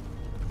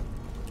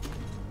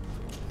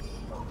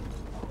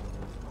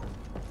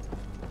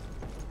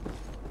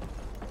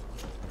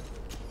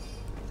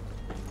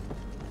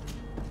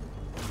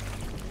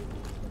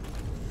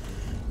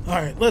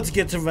 Alright, let's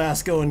get to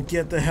Vasco and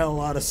get the hell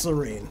out of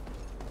Serene.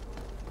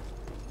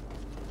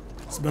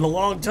 It's been a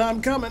long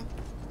time coming.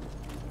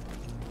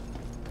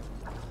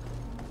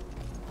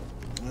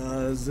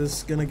 Is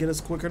this gonna get us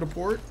quicker to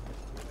port?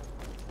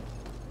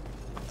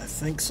 I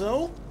think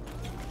so.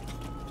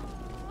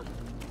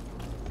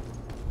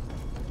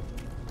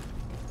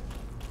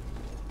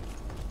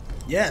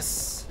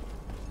 Yes.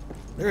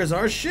 There is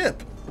our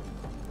ship.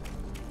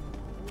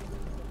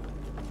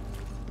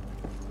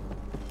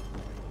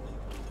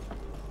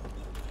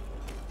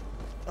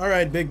 All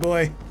right, big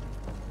boy.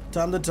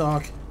 Time to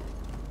talk.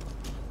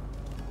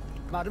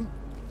 Madam?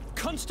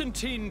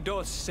 Constantine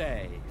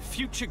d'Orsay,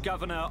 future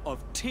governor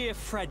of Tir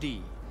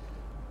Freddy.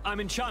 I'm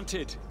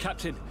enchanted,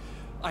 Captain.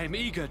 I am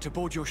eager to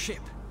board your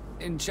ship.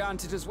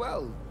 Enchanted as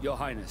well, Your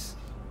Highness.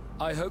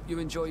 I hope you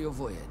enjoy your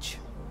voyage.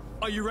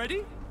 Are you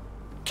ready?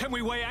 Can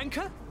we weigh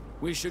anchor?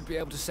 We should be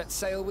able to set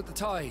sail with the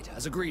tide,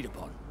 as agreed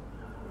upon.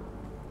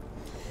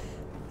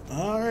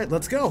 All right,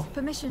 let's go.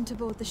 Permission to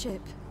board the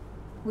ship.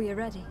 We are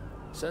ready.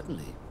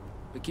 Certainly,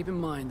 but keep in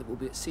mind that we'll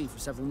be at sea for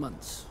several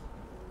months.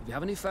 If you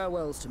have any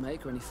farewells to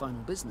make or any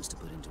final business to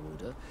put into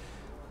order,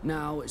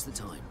 now is the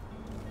time.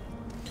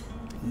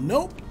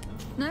 Nope.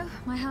 No,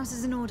 my house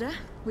is in order.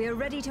 We are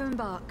ready to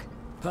embark.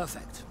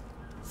 Perfect.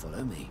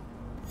 Follow me.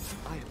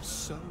 I am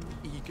so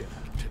eager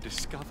to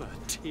discover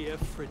Tir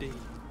Freddy.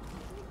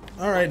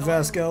 All right,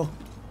 Vasco.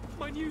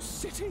 My new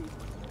city.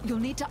 You'll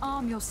need to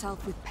arm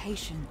yourself with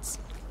patience.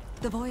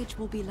 The voyage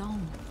will be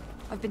long.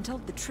 I've been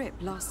told the trip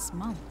lasts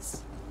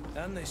months.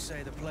 And they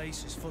say the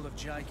place is full of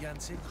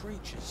gigantic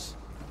creatures.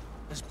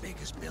 As big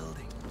as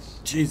buildings.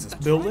 Jesus,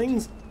 That's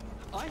buildings?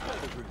 Right. I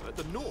heard a rumor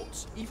the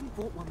Nauts even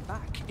brought one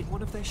back in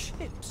one of their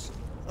ships.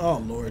 Oh,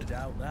 Lord. I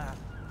doubt that.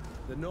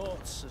 The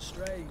Nauts are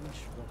strange,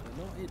 but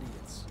they're not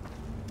idiots.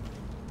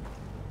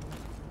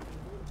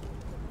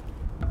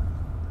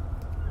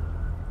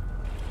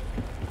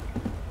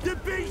 The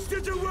beast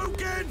is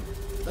awoken!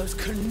 Those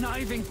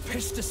conniving,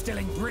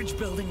 pista-stilling,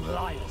 bridge-building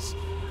liars.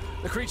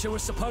 The creature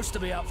was supposed to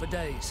be out for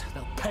days.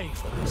 They'll pay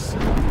for this.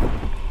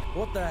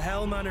 What the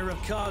hell manner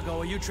of cargo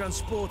are you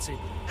transporting?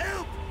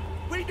 Help!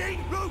 We need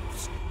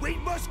ropes! We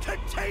must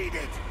contain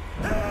it!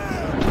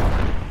 Help!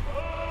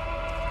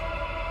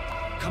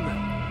 Come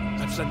then,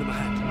 let's lend them a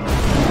hand.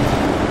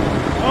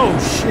 Oh,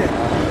 shit.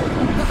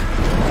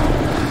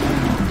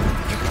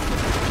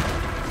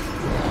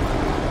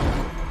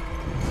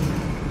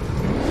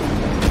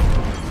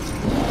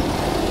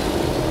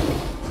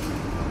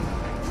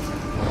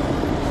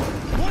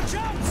 Watch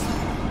out!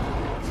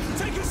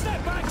 Take a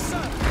step back,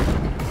 sir!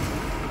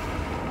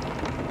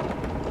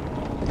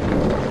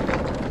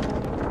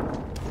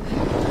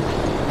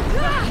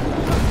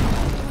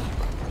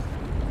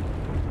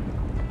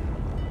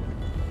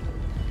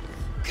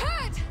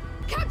 Kurt!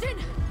 Captain!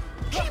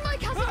 Keep my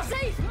cousin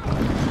safe!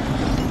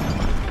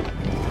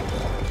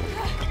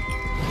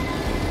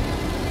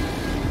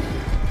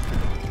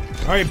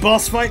 All right,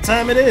 boss fight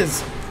time it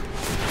is.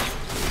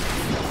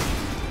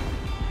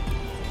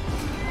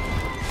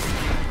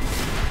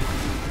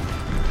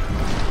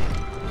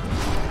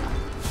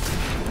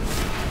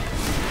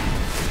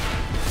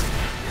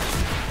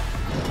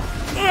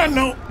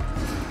 No.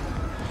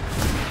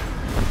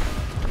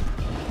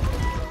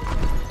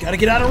 Gotta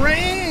get out of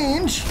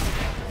range.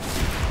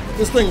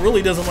 This thing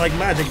really doesn't like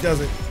magic,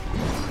 does it?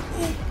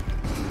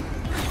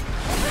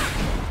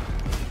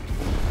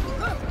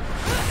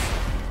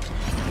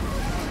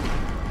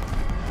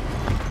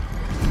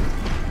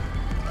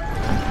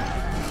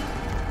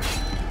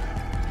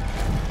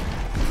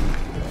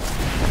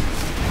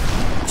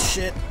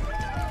 Shit.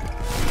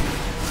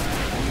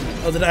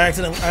 Oh, did I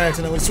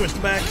accidentally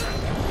switched back?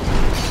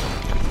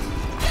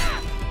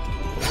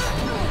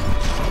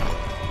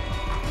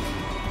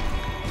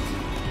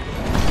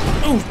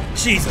 Oh,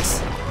 Jesus.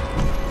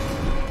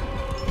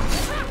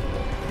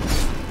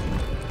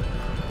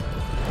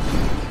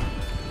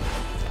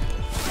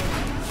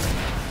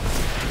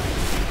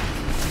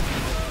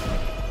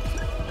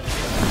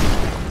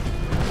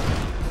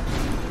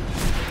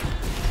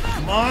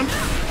 Come on.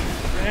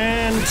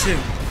 And 2.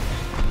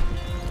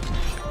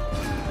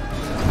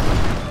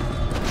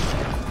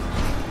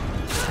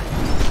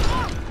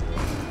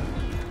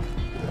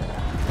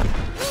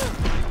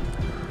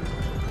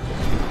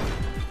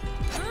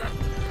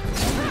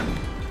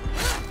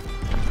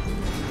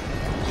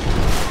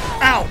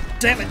 Ow!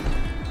 Damn it!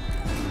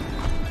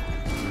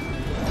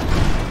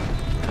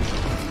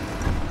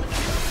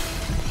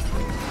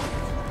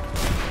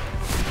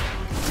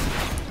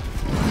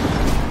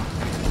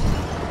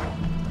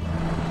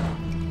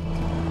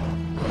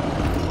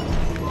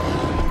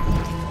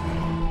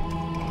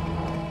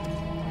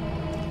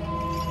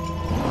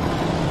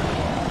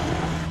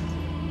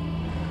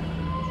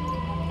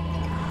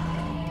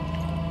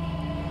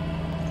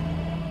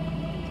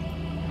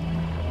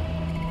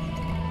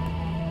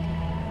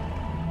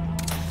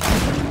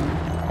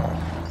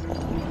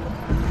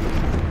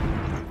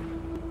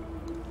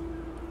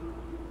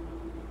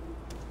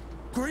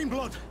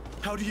 Greenblood,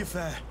 how do you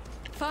fare?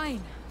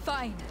 Fine,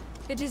 fine.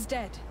 It is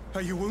dead.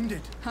 Are you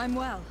wounded? I'm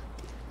well.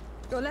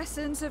 Your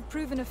lessons have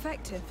proven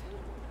effective.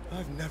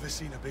 I've never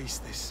seen a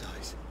beast this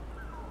size.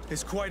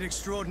 It's quite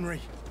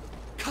extraordinary.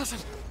 Cousin,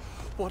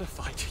 what a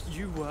fight.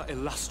 You were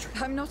illustrious.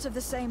 I'm not of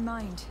the same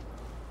mind.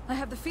 I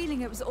have the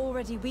feeling it was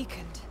already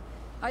weakened.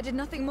 I did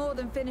nothing more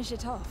than finish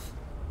it off.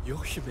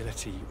 Your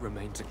humility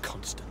remains a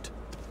constant.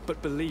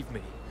 But believe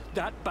me,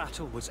 that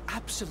battle was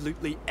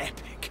absolutely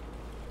epic.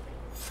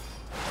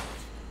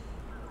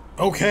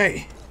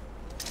 Okay.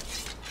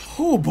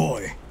 Oh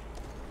boy.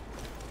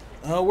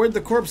 Where'd the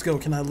corpse go?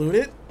 Can I loot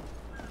it?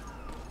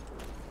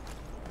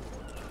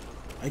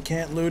 I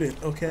can't loot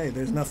it. Okay,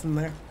 there's nothing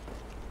there.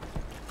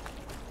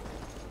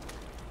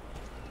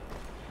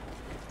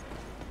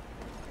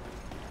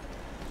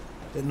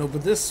 Heading over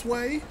this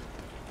way.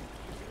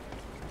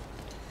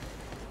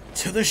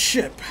 To the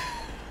ship.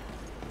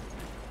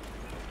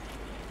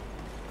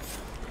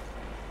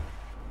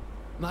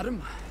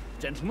 Madam,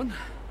 gentlemen.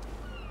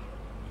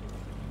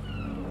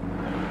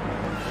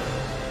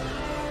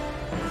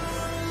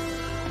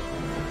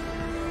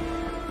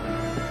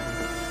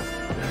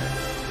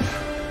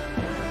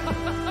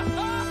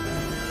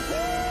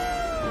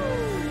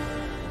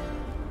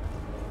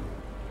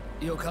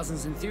 Your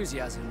cousin's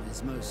enthusiasm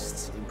is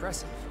most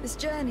impressive. This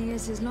journey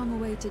is his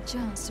long-awaited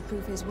chance to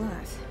prove his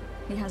worth.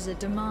 He has a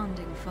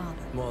demanding father.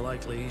 More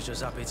likely he's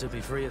just happy to be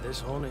free of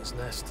this hornet's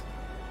nest.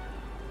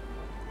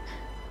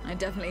 I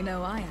definitely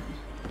know I am.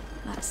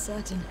 That's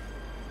certain.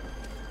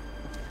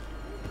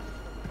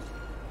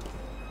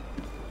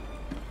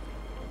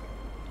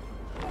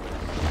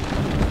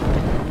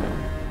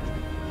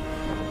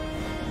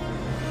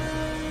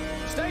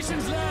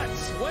 Stations,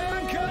 lads! Weigh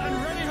anchor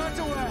and ready her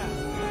to wear.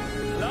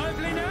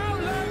 Lively now,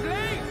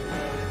 lively!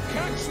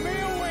 Catch me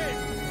a wind!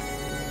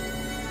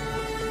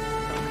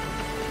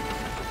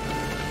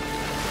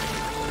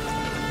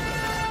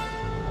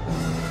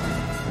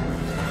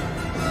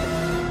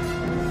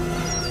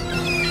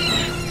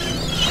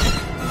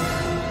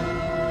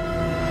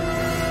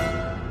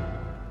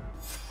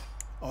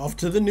 Off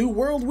to the new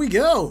world we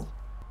go,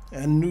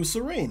 and New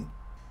Serene.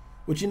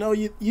 Which, you know,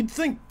 you'd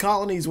think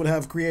colonies would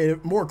have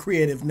more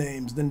creative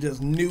names than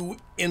just New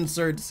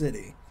Insert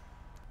City.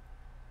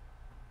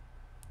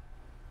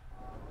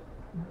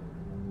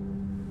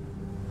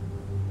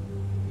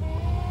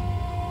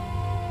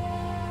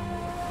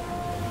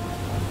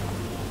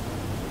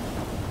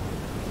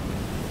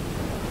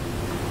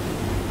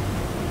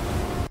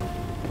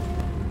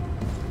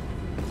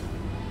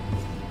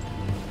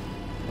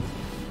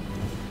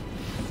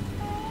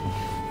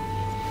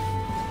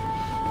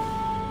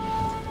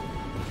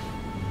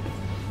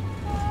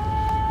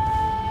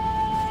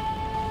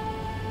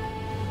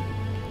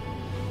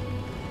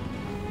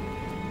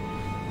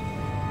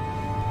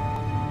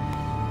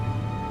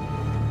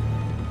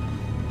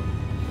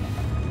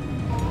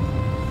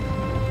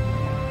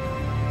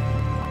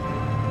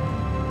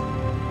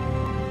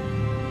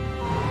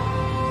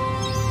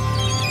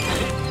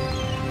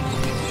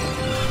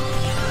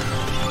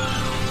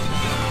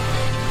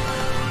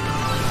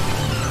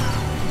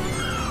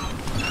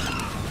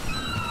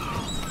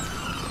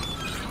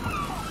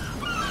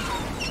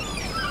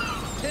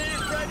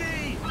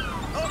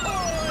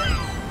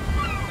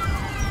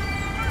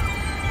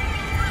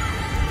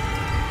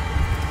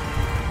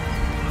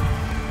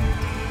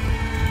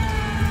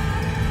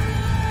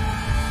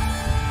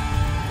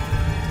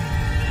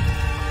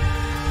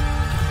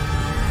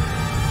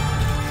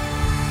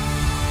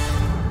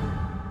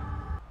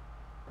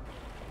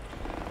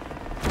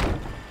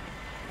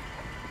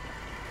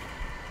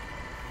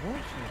 What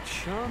a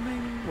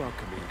charming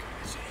welcoming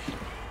courtesy.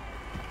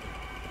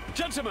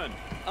 Gentlemen,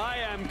 I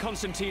am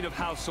Constantine of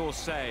House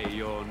Orsay,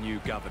 your new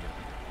governor.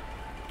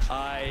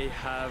 I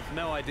have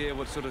no idea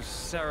what sort of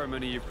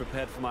ceremony you've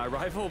prepared for my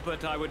arrival,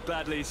 but I would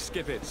gladly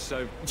skip it,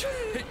 so...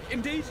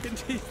 indeed,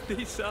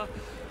 these are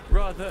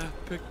rather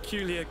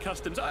peculiar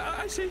customs.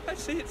 I see,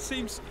 it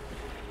seems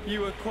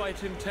you were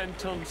quite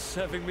intent on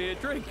serving me a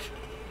drink.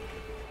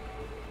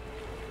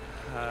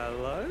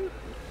 Hello?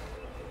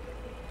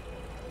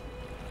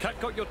 Cat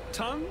got your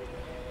tongue,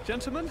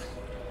 gentlemen?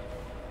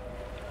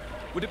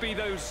 Would it be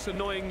those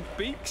annoying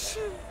beaks?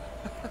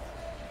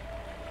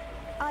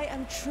 I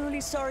am truly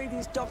sorry.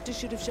 These doctors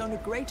should have shown a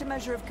greater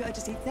measure of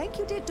courtesy. Thank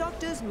you, dear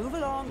doctors. Move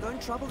along. Don't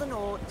trouble the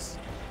Nauts.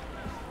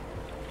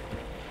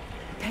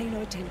 Pay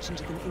no attention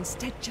to them.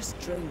 Instead, just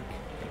drink.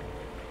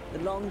 The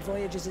long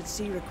voyages at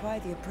sea require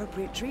the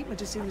appropriate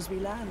treatment as soon as we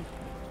land.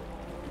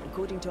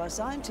 According to our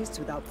scientists,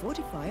 without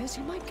fortifiers,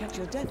 you might catch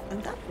your death,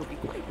 and that will be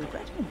quite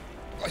regrettable.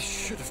 I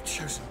should have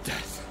chosen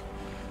death.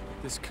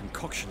 This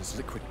concoction is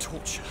liquid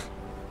torture.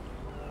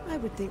 I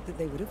would think that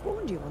they would have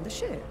warned you on the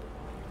ship.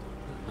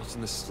 Not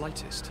in the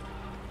slightest.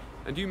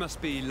 And you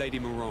must be Lady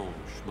Morange,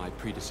 my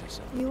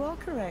predecessor. You are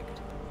correct.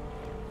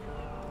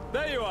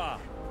 There you are!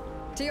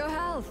 To your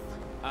health!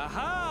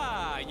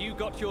 Aha! You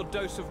got your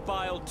dose of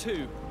bile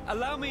too.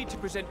 Allow me to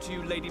present to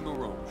you Lady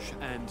Morange,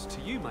 and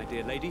to you, my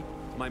dear lady,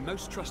 my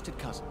most trusted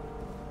cousin.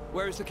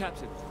 Where is the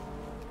captain?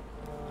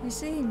 He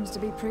seems to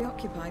be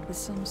preoccupied with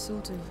some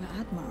sort of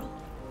admiral.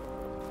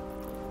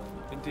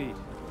 Indeed.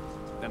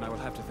 Then I will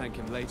have to thank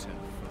him later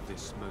for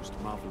this most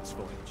marvelous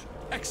voyage.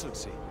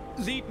 Excellency,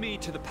 lead me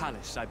to the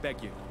palace, I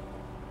beg you.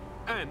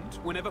 And,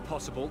 whenever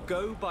possible,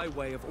 go by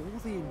way of all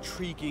the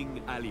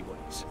intriguing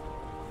alleyways.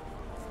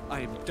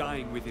 I am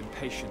dying with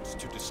impatience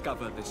to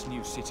discover this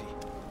new city.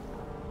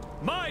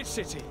 My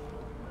city!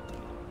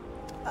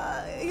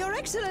 Your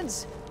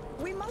Excellence!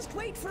 We must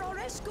wait for our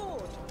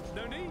escort!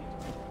 No need.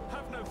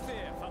 Have no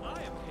fear, for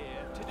I am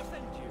here to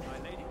defend you,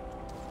 my lady.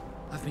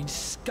 I've been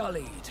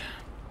scullied.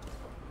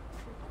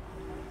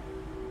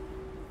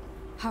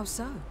 How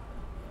so?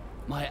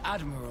 My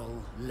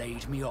admiral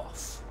laid me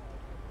off.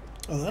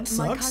 Oh, that sucks.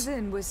 My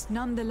cousin was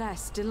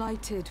nonetheless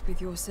delighted with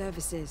your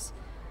services.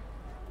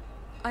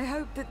 I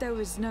hope that there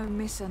was no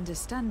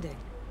misunderstanding.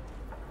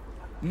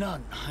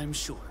 None, I'm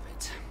sure of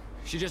it.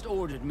 She just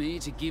ordered me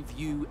to give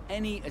you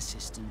any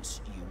assistance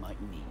you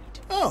might need.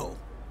 Oh.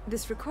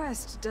 This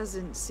request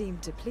doesn't seem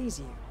to please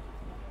you.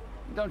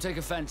 Don't take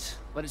offense,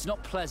 but it's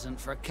not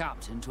pleasant for a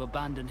captain to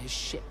abandon his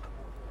ship.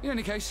 In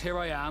any case, here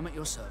I am at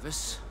your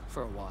service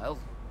for a while.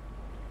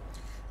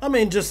 I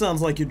mean, just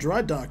sounds like you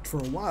dry docked for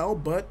a while,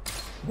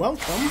 but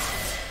welcome.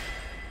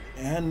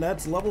 And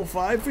that's level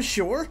 5 for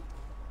sure.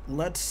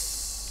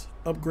 Let's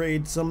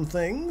upgrade some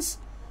things.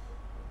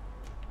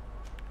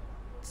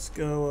 Let's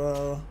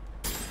go,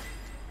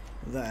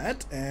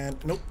 that,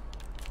 and nope.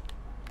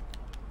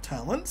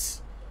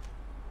 Talents.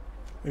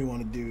 We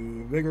want to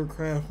do vigor,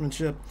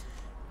 craftsmanship.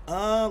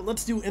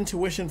 Let's do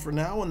intuition for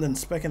now, and then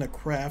spec in a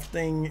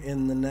crafting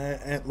in the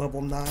at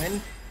level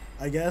 9,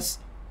 I guess.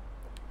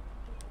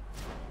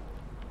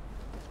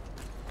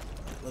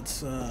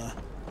 Let's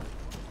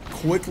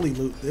quickly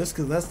loot this,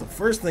 because that's the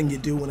first thing you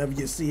do whenever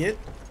you see it.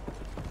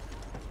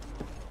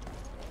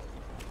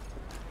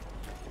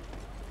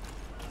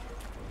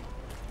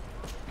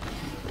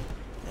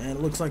 And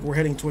it looks like we're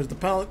heading towards the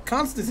palace.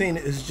 Constantine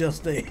is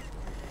just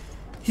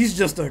he's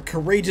just a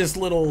courageous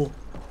little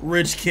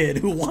rich kid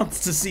who wants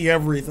to see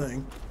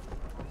everything.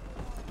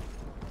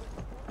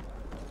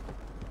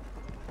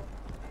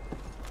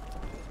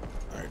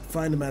 Alright,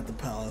 find him at the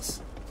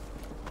palace.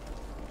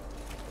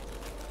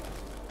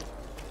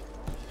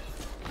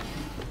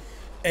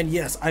 And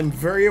yes, I'm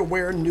very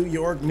aware New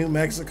York, New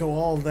Mexico,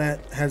 all of that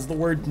has the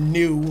word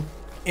new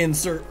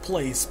insert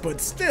place,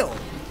 but still.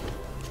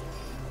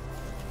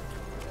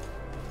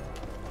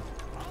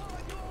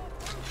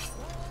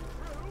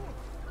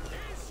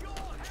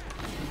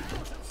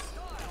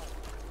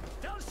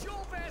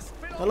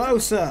 Hello,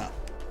 sir.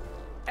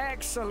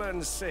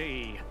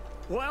 Excellency,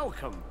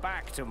 welcome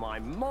back to my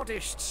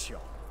modest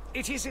shop.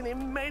 It is an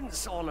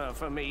immense honor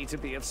for me to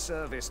be of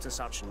service to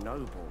such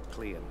noble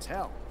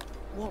clientele.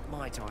 What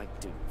might I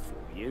do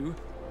for you?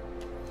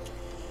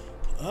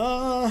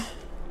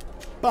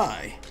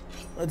 Buy.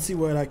 Let's see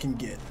what I can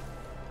get.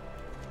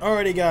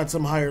 Already got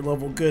some higher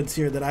level goods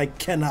here that I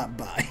cannot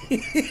buy.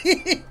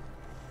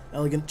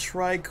 Elegant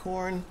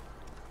tricorn.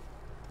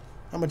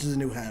 How much is a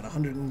new hat?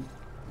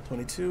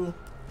 122.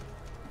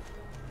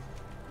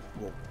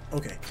 Well,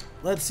 okay.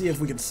 Let's see if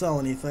we can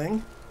sell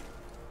anything.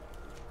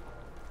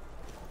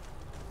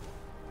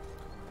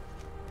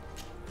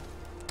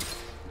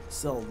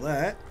 Sell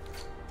that.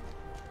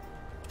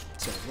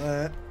 Sell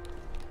that.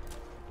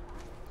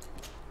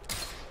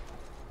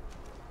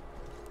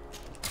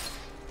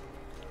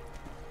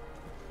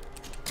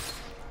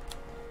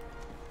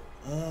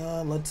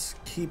 Let's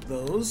keep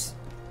those.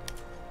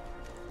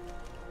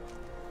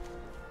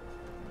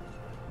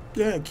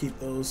 Yeah, keep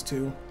those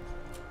too.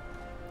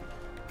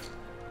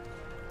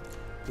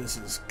 This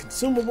is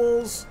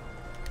consumables.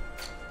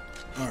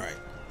 Alright.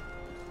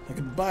 I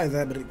could buy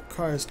that, but it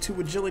requires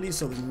 2 agility,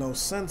 so there's no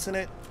sense in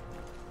it.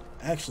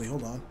 Actually,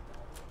 hold on.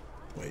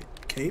 Wait,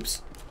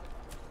 capes?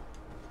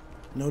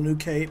 No new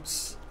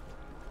capes.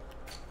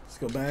 Let's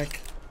go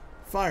back.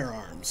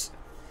 Firearms.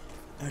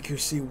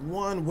 Accuracy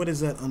 1. What is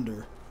that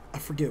under? I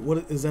forget.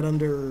 What is that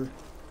under?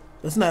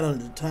 That's not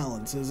under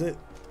talents, is it?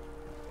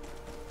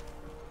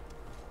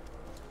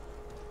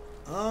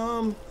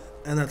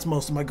 And that's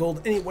most of my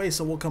gold anyway,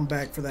 so we'll come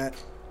back for that.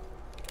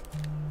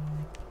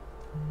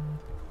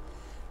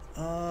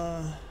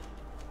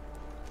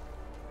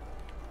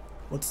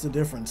 What's the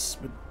difference?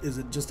 Is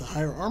it just a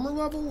higher armor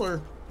level,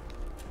 or?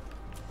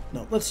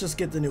 No, let's just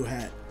get the new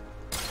hat.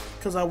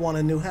 Because I want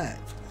a new hat.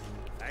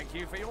 Thank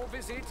you for your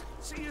visit.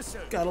 See you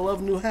soon. Gotta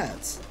love new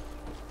hats.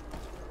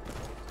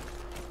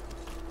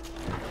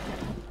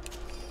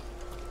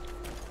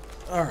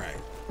 Alright.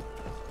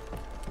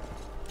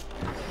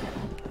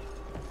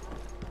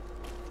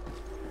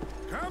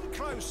 Come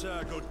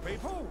closer, good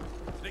people.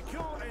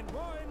 Liqueur and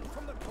wine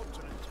from the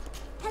continent.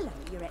 Hello,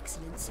 Your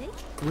Excellency.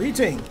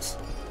 Greetings.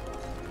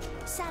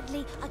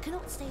 Sadly, I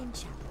cannot stay and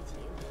chat with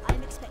you. I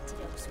am expected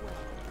elsewhere.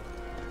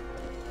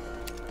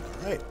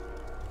 Alright.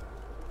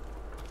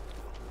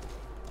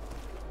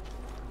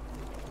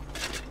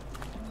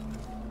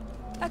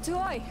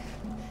 Atoy,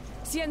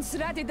 Siens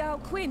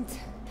Radidau Quint.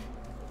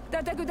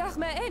 Dadagudach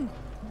me in.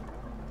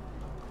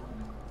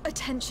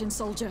 Attention,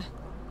 soldier.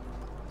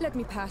 Let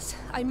me pass.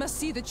 I must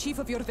see the chief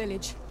of your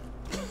village.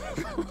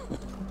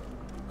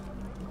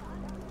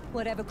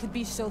 Whatever could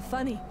be so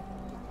funny.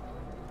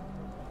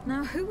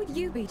 Now, who would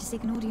you be to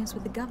seek an audience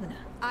with the governor?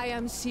 I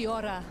am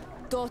Siora,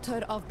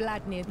 daughter of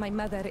Vladnid. My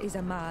mother is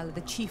Amal,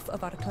 the chief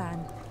of our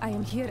clan. I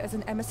am here as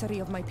an emissary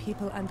of my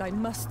people, and I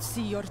must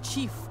see your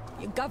chief,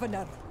 your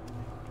governor.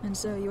 And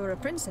so you're a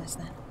princess,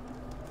 then?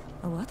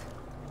 A what?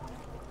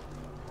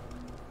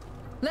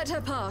 Let her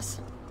pass.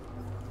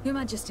 Your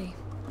Majesty,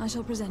 I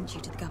shall present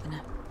you to the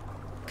governor.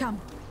 Come.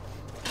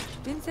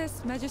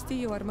 Princess, Majesty,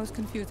 you are most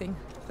confusing.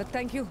 But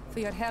thank you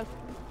for your help.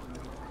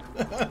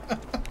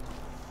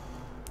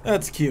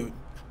 That's cute.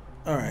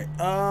 Alright,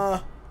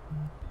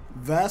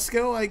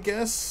 Vasco, I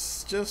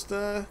guess, just,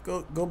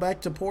 go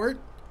back to port.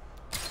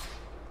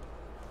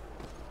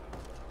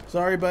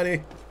 Sorry,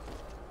 buddy.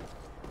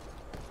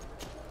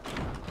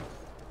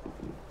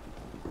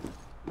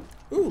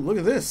 Ooh, look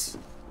at this.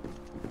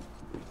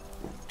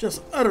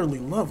 Just utterly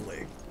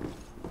lovely.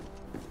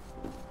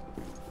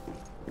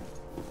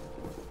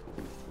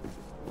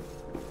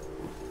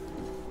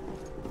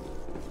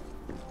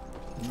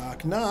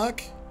 Knock,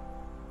 knock.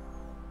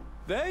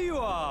 There you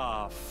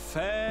are,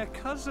 fair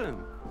cousin.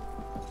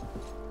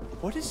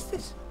 What is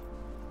this?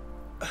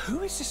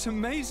 Who is this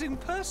amazing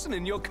person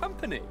in your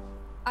company?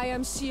 I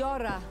am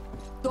Siora,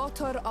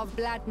 daughter of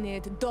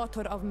Vladnid,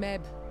 daughter of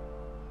Meb.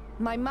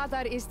 My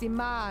mother is the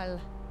Mal,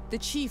 the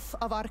chief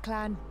of our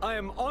clan. I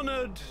am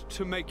honored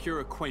to make your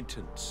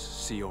acquaintance,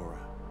 Siora.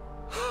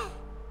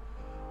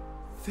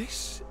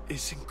 This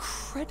is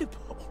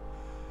incredible.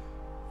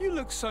 You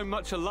look so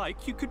much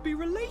alike you could be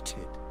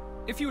related.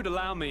 If you would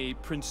allow me,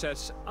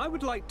 Princess, I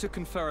would like to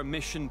confer a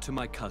mission to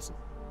my cousin.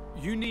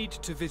 You need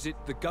to visit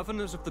the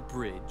governors of the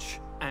bridge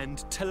and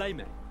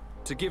Teleme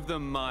to give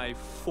them my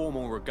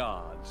formal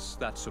regards,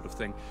 that sort of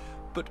thing,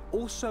 but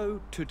also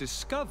to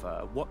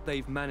discover what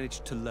they've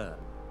managed to learn.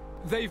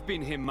 They've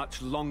been here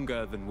much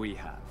longer than we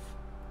have.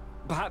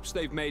 Perhaps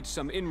they've made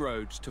some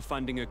inroads to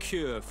finding a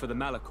cure for the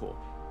Malachor.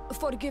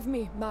 Forgive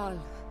me,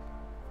 Mal,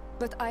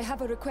 but I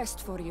have a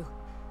request for you.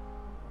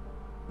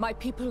 My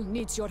people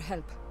needs your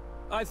help.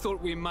 I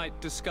thought we might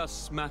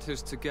discuss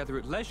matters together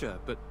at leisure,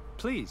 but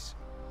please,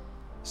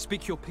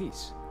 speak your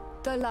piece.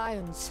 The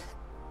Lions,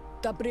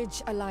 the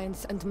Bridge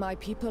Alliance and my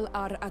people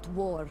are at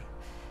war.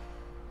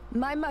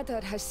 My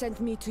mother has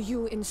sent me to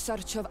you in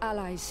search of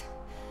allies.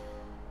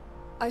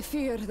 I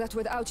fear that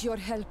without your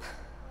help,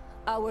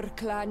 our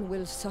clan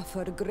will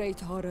suffer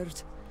great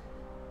horrors.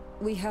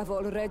 We have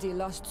already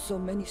lost so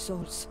many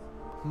souls.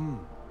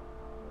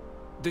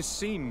 This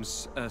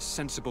seems a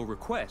sensible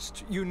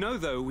request. You know,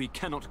 though, we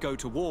cannot go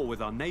to war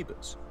with our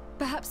neighbors.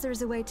 Perhaps there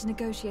is a way to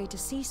negotiate a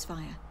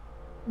ceasefire.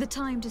 The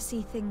time to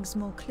see things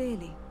more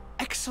clearly.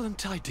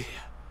 Excellent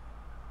idea.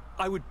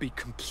 I would be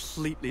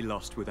completely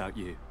lost without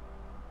you.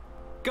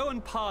 Go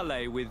and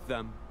parley with,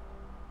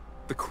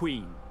 the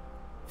Queen,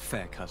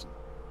 fair cousin.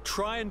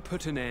 Try and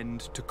put an end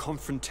to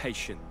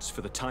confrontations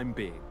for the time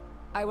being.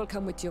 I will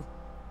come with you.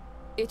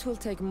 It will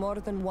take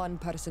more than one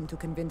person to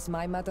convince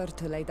my mother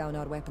to lay down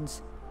our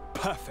weapons.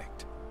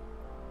 Perfect.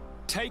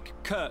 Take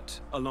Kurt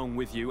along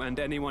with you and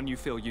anyone you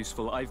feel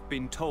useful. I've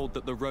been told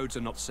that the roads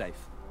are not safe.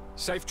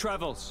 Safe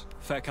travels,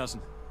 fair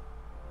cousin.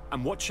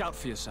 And watch out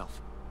for yourself.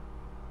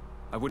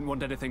 I wouldn't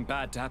want anything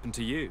bad to happen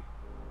to you.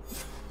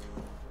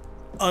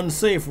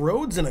 Unsafe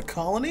roads in a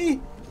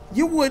colony?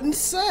 You wouldn't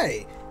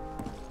say.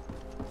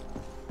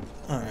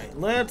 Alright,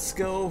 let's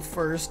go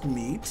first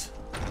meet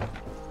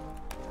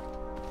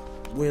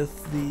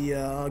with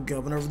the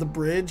governor of the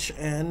bridge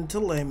and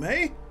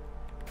Teleme.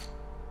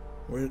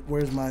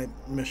 Where's my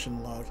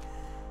mission log?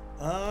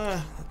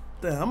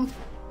 Them.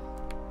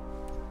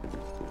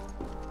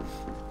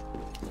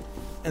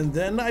 And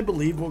then I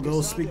believe we'll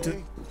go speak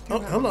to... Oh,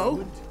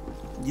 hello.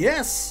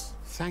 Yes.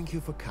 Thank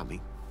you for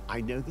coming.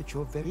 I know that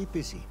you're very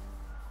busy,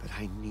 but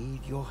I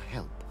need your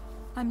help.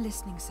 I'm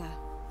listening, sir.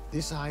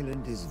 This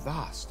island is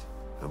vast,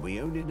 and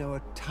we only know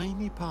a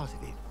tiny part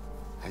of it.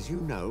 As you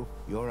know,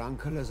 your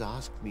uncle has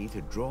asked me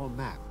to draw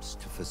maps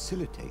to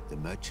facilitate the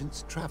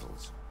merchant's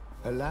travels.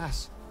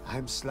 Alas,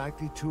 I'm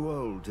slightly too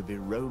old to be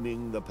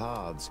roaming the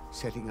paths,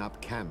 setting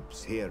up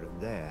camps here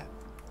and there.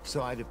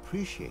 So I'd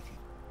appreciate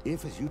it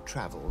if, as you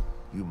travel,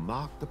 you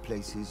mark the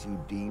places you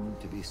deem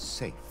to be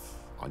safe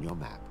on your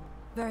map.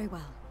 Very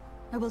well.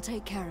 I will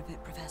take care of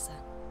it, Professor.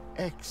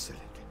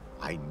 Excellent.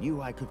 I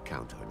knew I could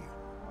count on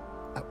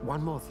you.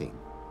 One more thing.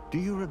 Do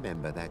you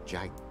remember that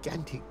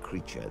gigantic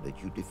creature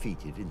that you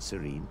defeated in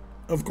Serene?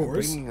 Of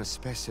course. Bringing a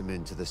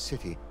specimen to the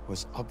city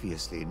was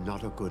obviously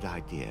not a good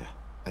idea.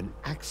 An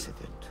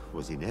accident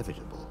was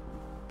inevitable.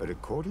 But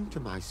according to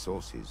my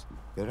sources,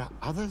 there are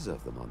others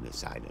of them on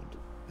this island,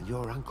 and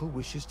your uncle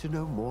wishes to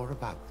know more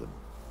about them.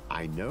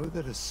 I know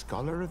that a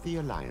scholar of the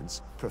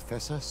Alliance,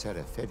 Professor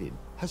Serene,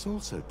 has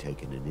also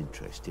taken an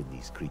interest in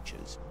these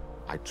creatures.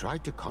 I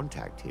tried to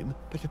contact him,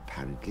 but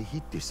apparently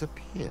he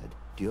disappeared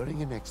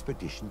during an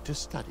expedition to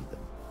study them.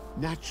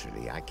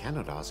 Naturally, I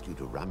cannot ask you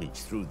to rummage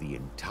through the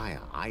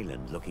entire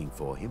island looking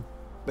for him,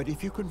 but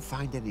if you can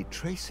find any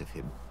trace of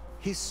him,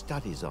 his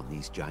studies on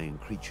these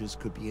giant creatures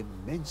could be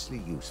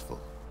immensely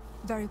useful.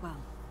 Very well.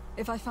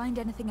 If I find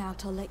anything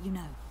out, I'll let you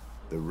know.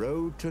 The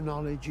road to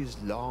knowledge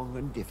is long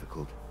and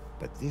difficult,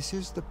 but this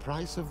is the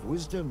price of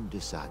wisdom, De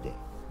Sardet.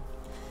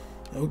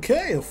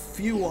 Okay, a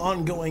few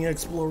ongoing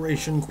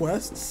exploration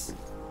quests.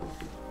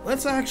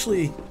 Let's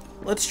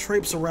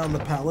traipse around the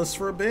palace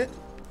for a bit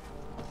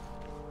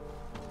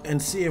and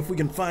see if we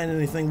can find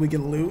anything we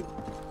can loot.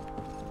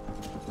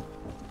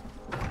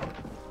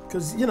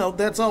 Because, you know,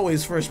 that's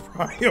always first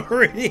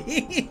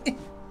priority.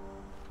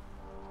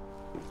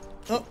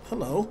 Oh,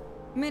 hello.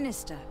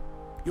 Minister.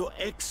 Your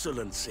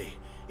Excellency,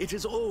 it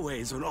is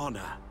always an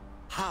honor.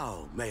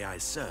 How may I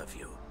serve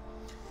you?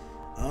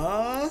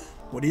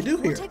 What do you do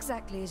here? What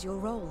exactly is your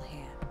role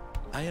here?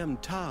 I am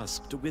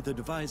tasked with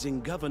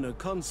advising Governor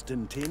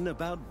Constantine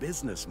about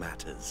business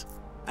matters.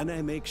 And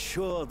I make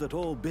sure that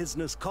all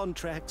business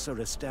contracts are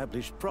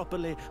established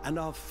properly and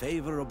are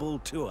favorable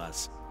to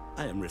us.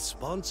 I am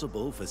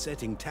responsible for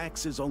setting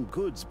taxes on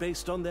goods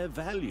based on their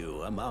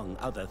value, among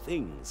other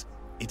things.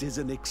 It is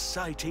an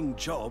exciting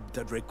job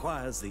that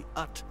requires the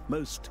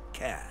utmost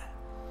care.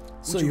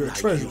 So Would you you're like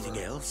a treasurer.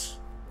 anything else?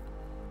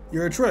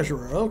 You're a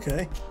treasurer,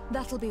 okay.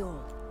 That'll be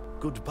all.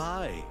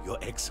 Goodbye, Your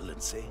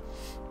Excellency.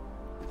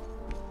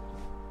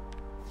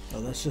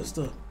 Oh, that's just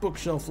a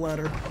bookshelf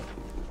ladder.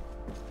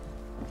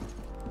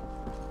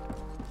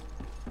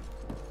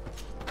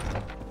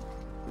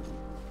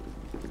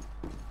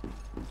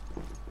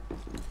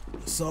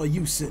 Saw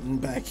you sitting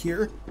back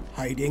here,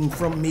 hiding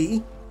from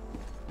me,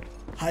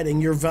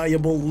 hiding your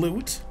valuable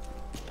loot.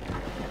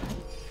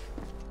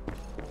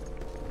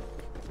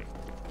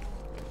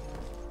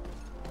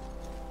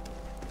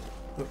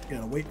 Oh,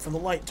 gotta wait for the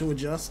light to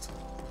adjust.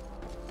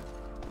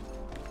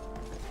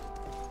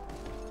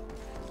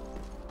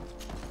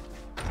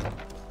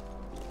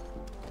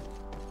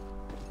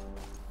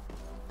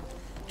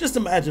 Just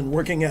imagine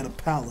working at a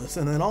palace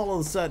and then all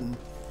of a sudden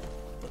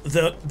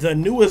the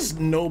newest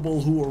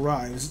noble who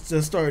arrives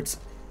just starts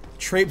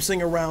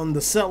traipsing around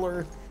the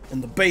cellar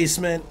and the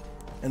basement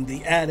and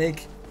the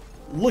attic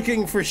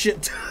looking for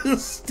shit to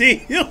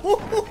steal.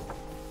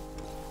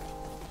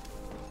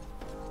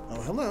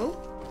 Oh, hello.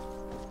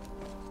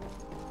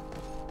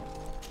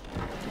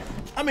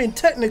 I mean,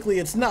 technically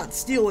it's not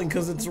stealing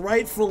because it's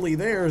rightfully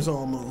theirs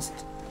almost.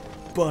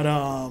 But,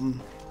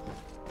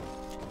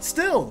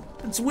 still,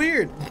 it's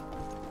weird.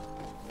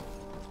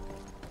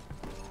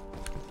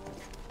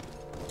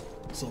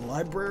 It's a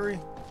library.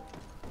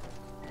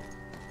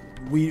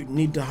 We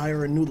need to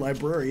hire a new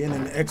librarian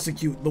and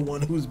execute the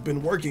one who's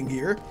been working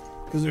here,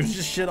 because there's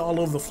just shit all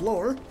over the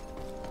floor.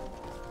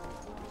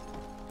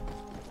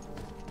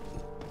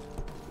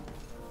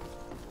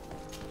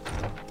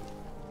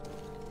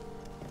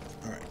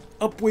 Alright,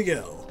 up we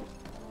go.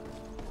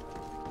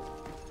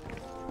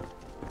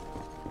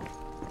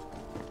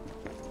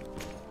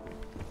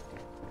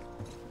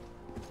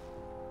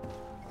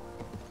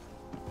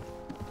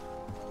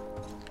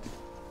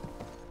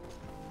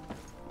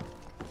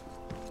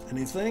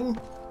 Anything?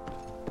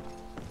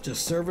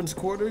 Just servants'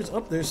 quarters?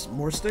 Oh, there's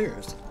more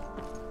stairs.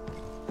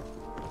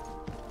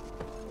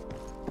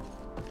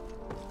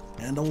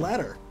 And a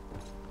ladder.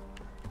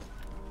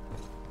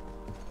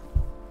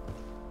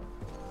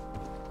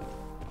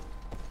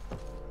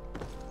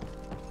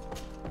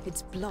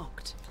 It's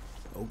blocked.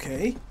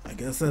 Okay, I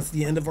guess that's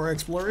the end of our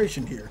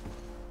exploration here.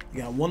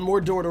 We got one more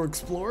door to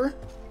explore.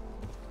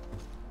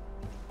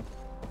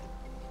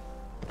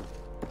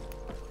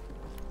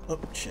 Oh,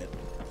 shit.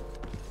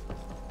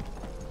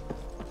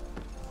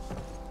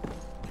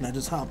 Can I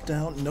just hop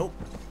down? Nope.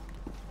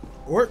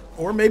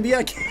 Or maybe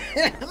I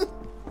can.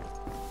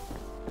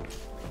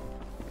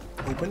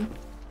 Open.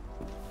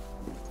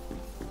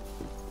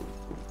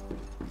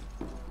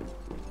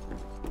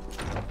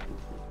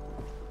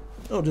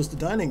 Oh, just the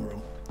dining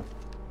room.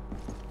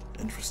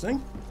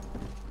 Interesting.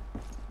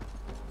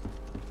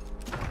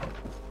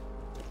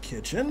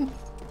 Kitchen.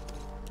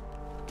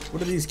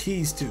 What are these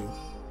keys to?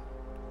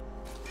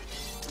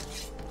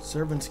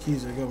 Servant's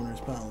keys are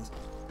governor's palace.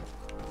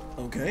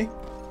 Okay.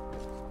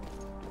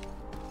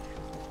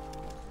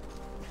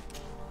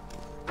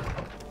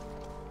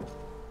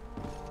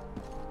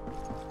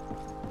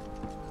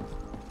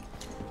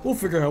 We'll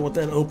figure out what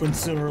that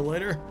opens sooner or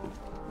later.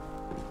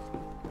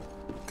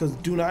 Because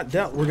do not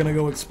doubt we're going to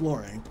go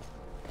exploring.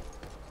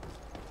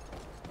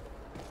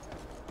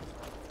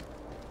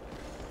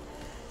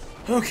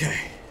 Okay.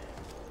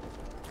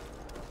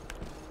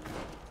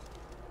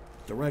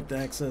 Direct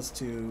access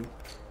to...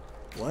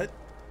 what?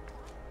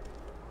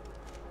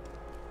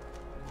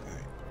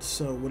 Alright,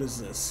 so what is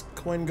this?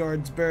 Coin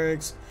Guards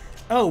Barracks.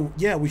 Oh,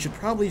 yeah, we should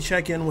probably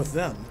check in with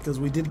them, because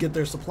we did get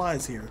their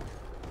supplies here.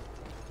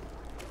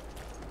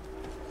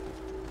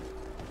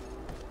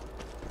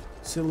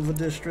 Silva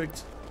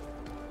District.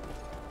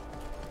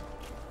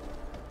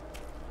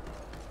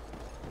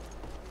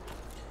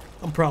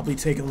 I'm probably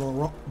taking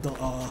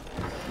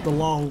the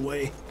long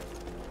way.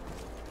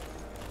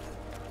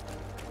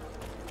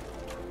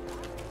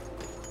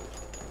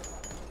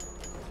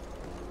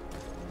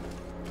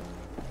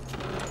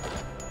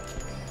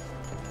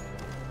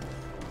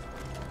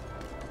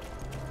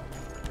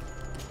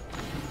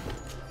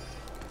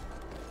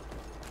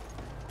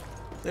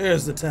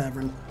 There's the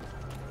tavern.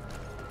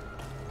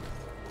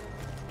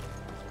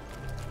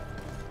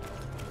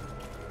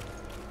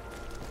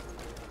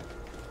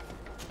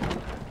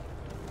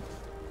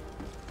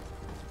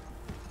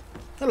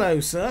 Hello,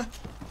 sir.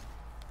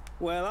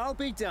 Well, I'll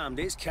be damned,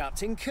 it's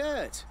Captain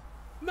Kurt.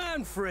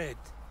 Manfred!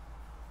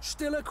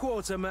 Still a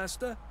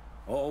quartermaster?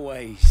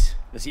 Always,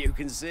 as you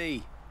can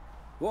see.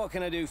 What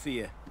can I do for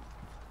you?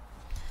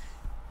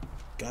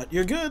 Got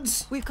your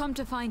goods. We've come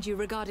to find you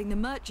regarding the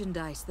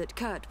merchandise that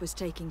Kurt was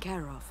taking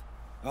care of.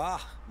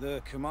 Ah,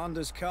 the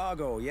commander's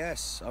cargo,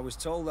 yes. I was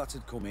told that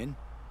had come in.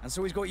 And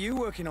so he's got you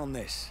working on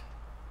this.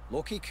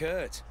 Lucky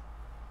Kurt.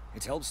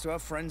 It helps to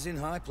have friends in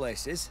high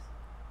places.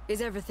 Is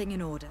everything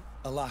in order?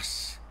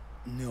 Alas,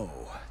 no.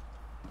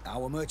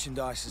 Our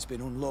merchandise has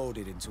been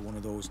unloaded into one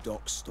of those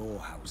dock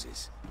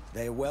storehouses.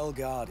 They're well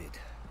guarded.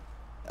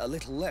 A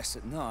little less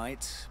at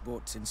night,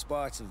 but in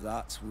spite of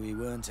that, we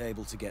weren't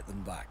able to get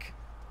them back.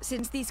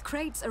 Since these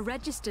crates are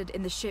registered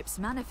in the ship's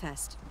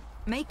manifest,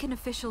 make an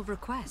official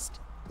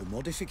request. The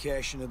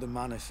modification of the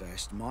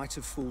manifest might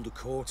have fooled a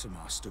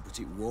quartermaster, but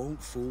it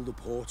won't fool the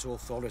Port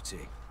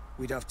Authority.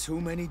 We'd have too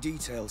many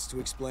details to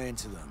explain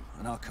to them,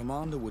 and our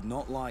commander would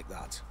not like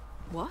that.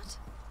 What?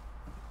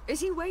 Is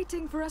he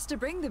waiting for us to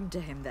bring them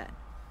to him, then?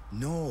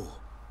 No,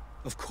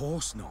 of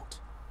course not.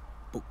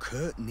 But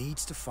Kurt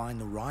needs to find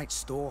the right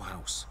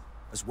storehouse,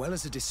 as well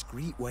as a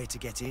discreet way to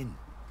get in.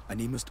 And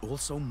he must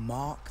also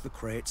mark the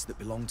crates that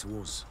belong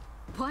to us.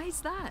 Why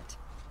is that?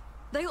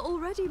 They are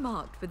already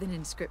marked with an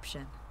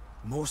inscription.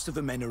 Most of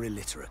the men are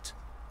illiterate.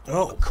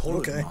 Oh, a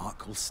coloured okay.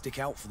 mark will stick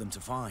out for them to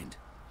find,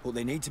 but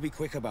they need to be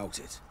quick about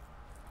it.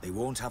 They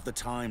won't have the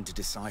time to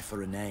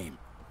decipher a name.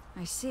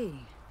 I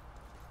see.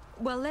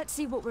 Well, let's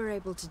see what we're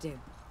able to do.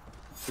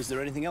 Is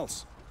there anything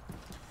else?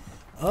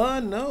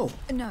 No.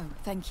 No,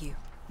 thank you.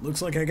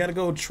 Looks like I gotta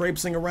go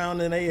traipsing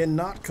around in a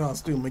knot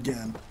costume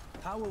again.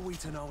 How are we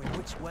to know in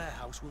which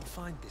warehouse we'll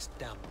find this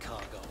damn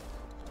cargo?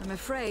 I'm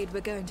afraid we're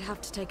going to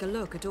have to take a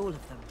look at all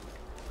of them.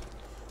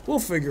 We'll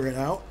figure it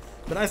out.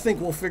 But I think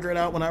we'll figure it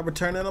out when I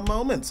return in a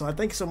moment. So I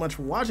thank you so much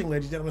for watching,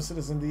 ladies and gentlemen,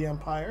 citizens of the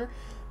Empire.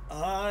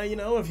 You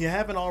know, if you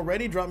haven't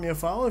already, drop me a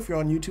follow. If you're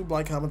on YouTube,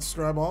 like, comment,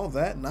 subscribe, all of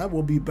that. And I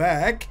will be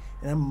back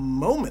in a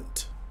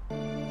moment.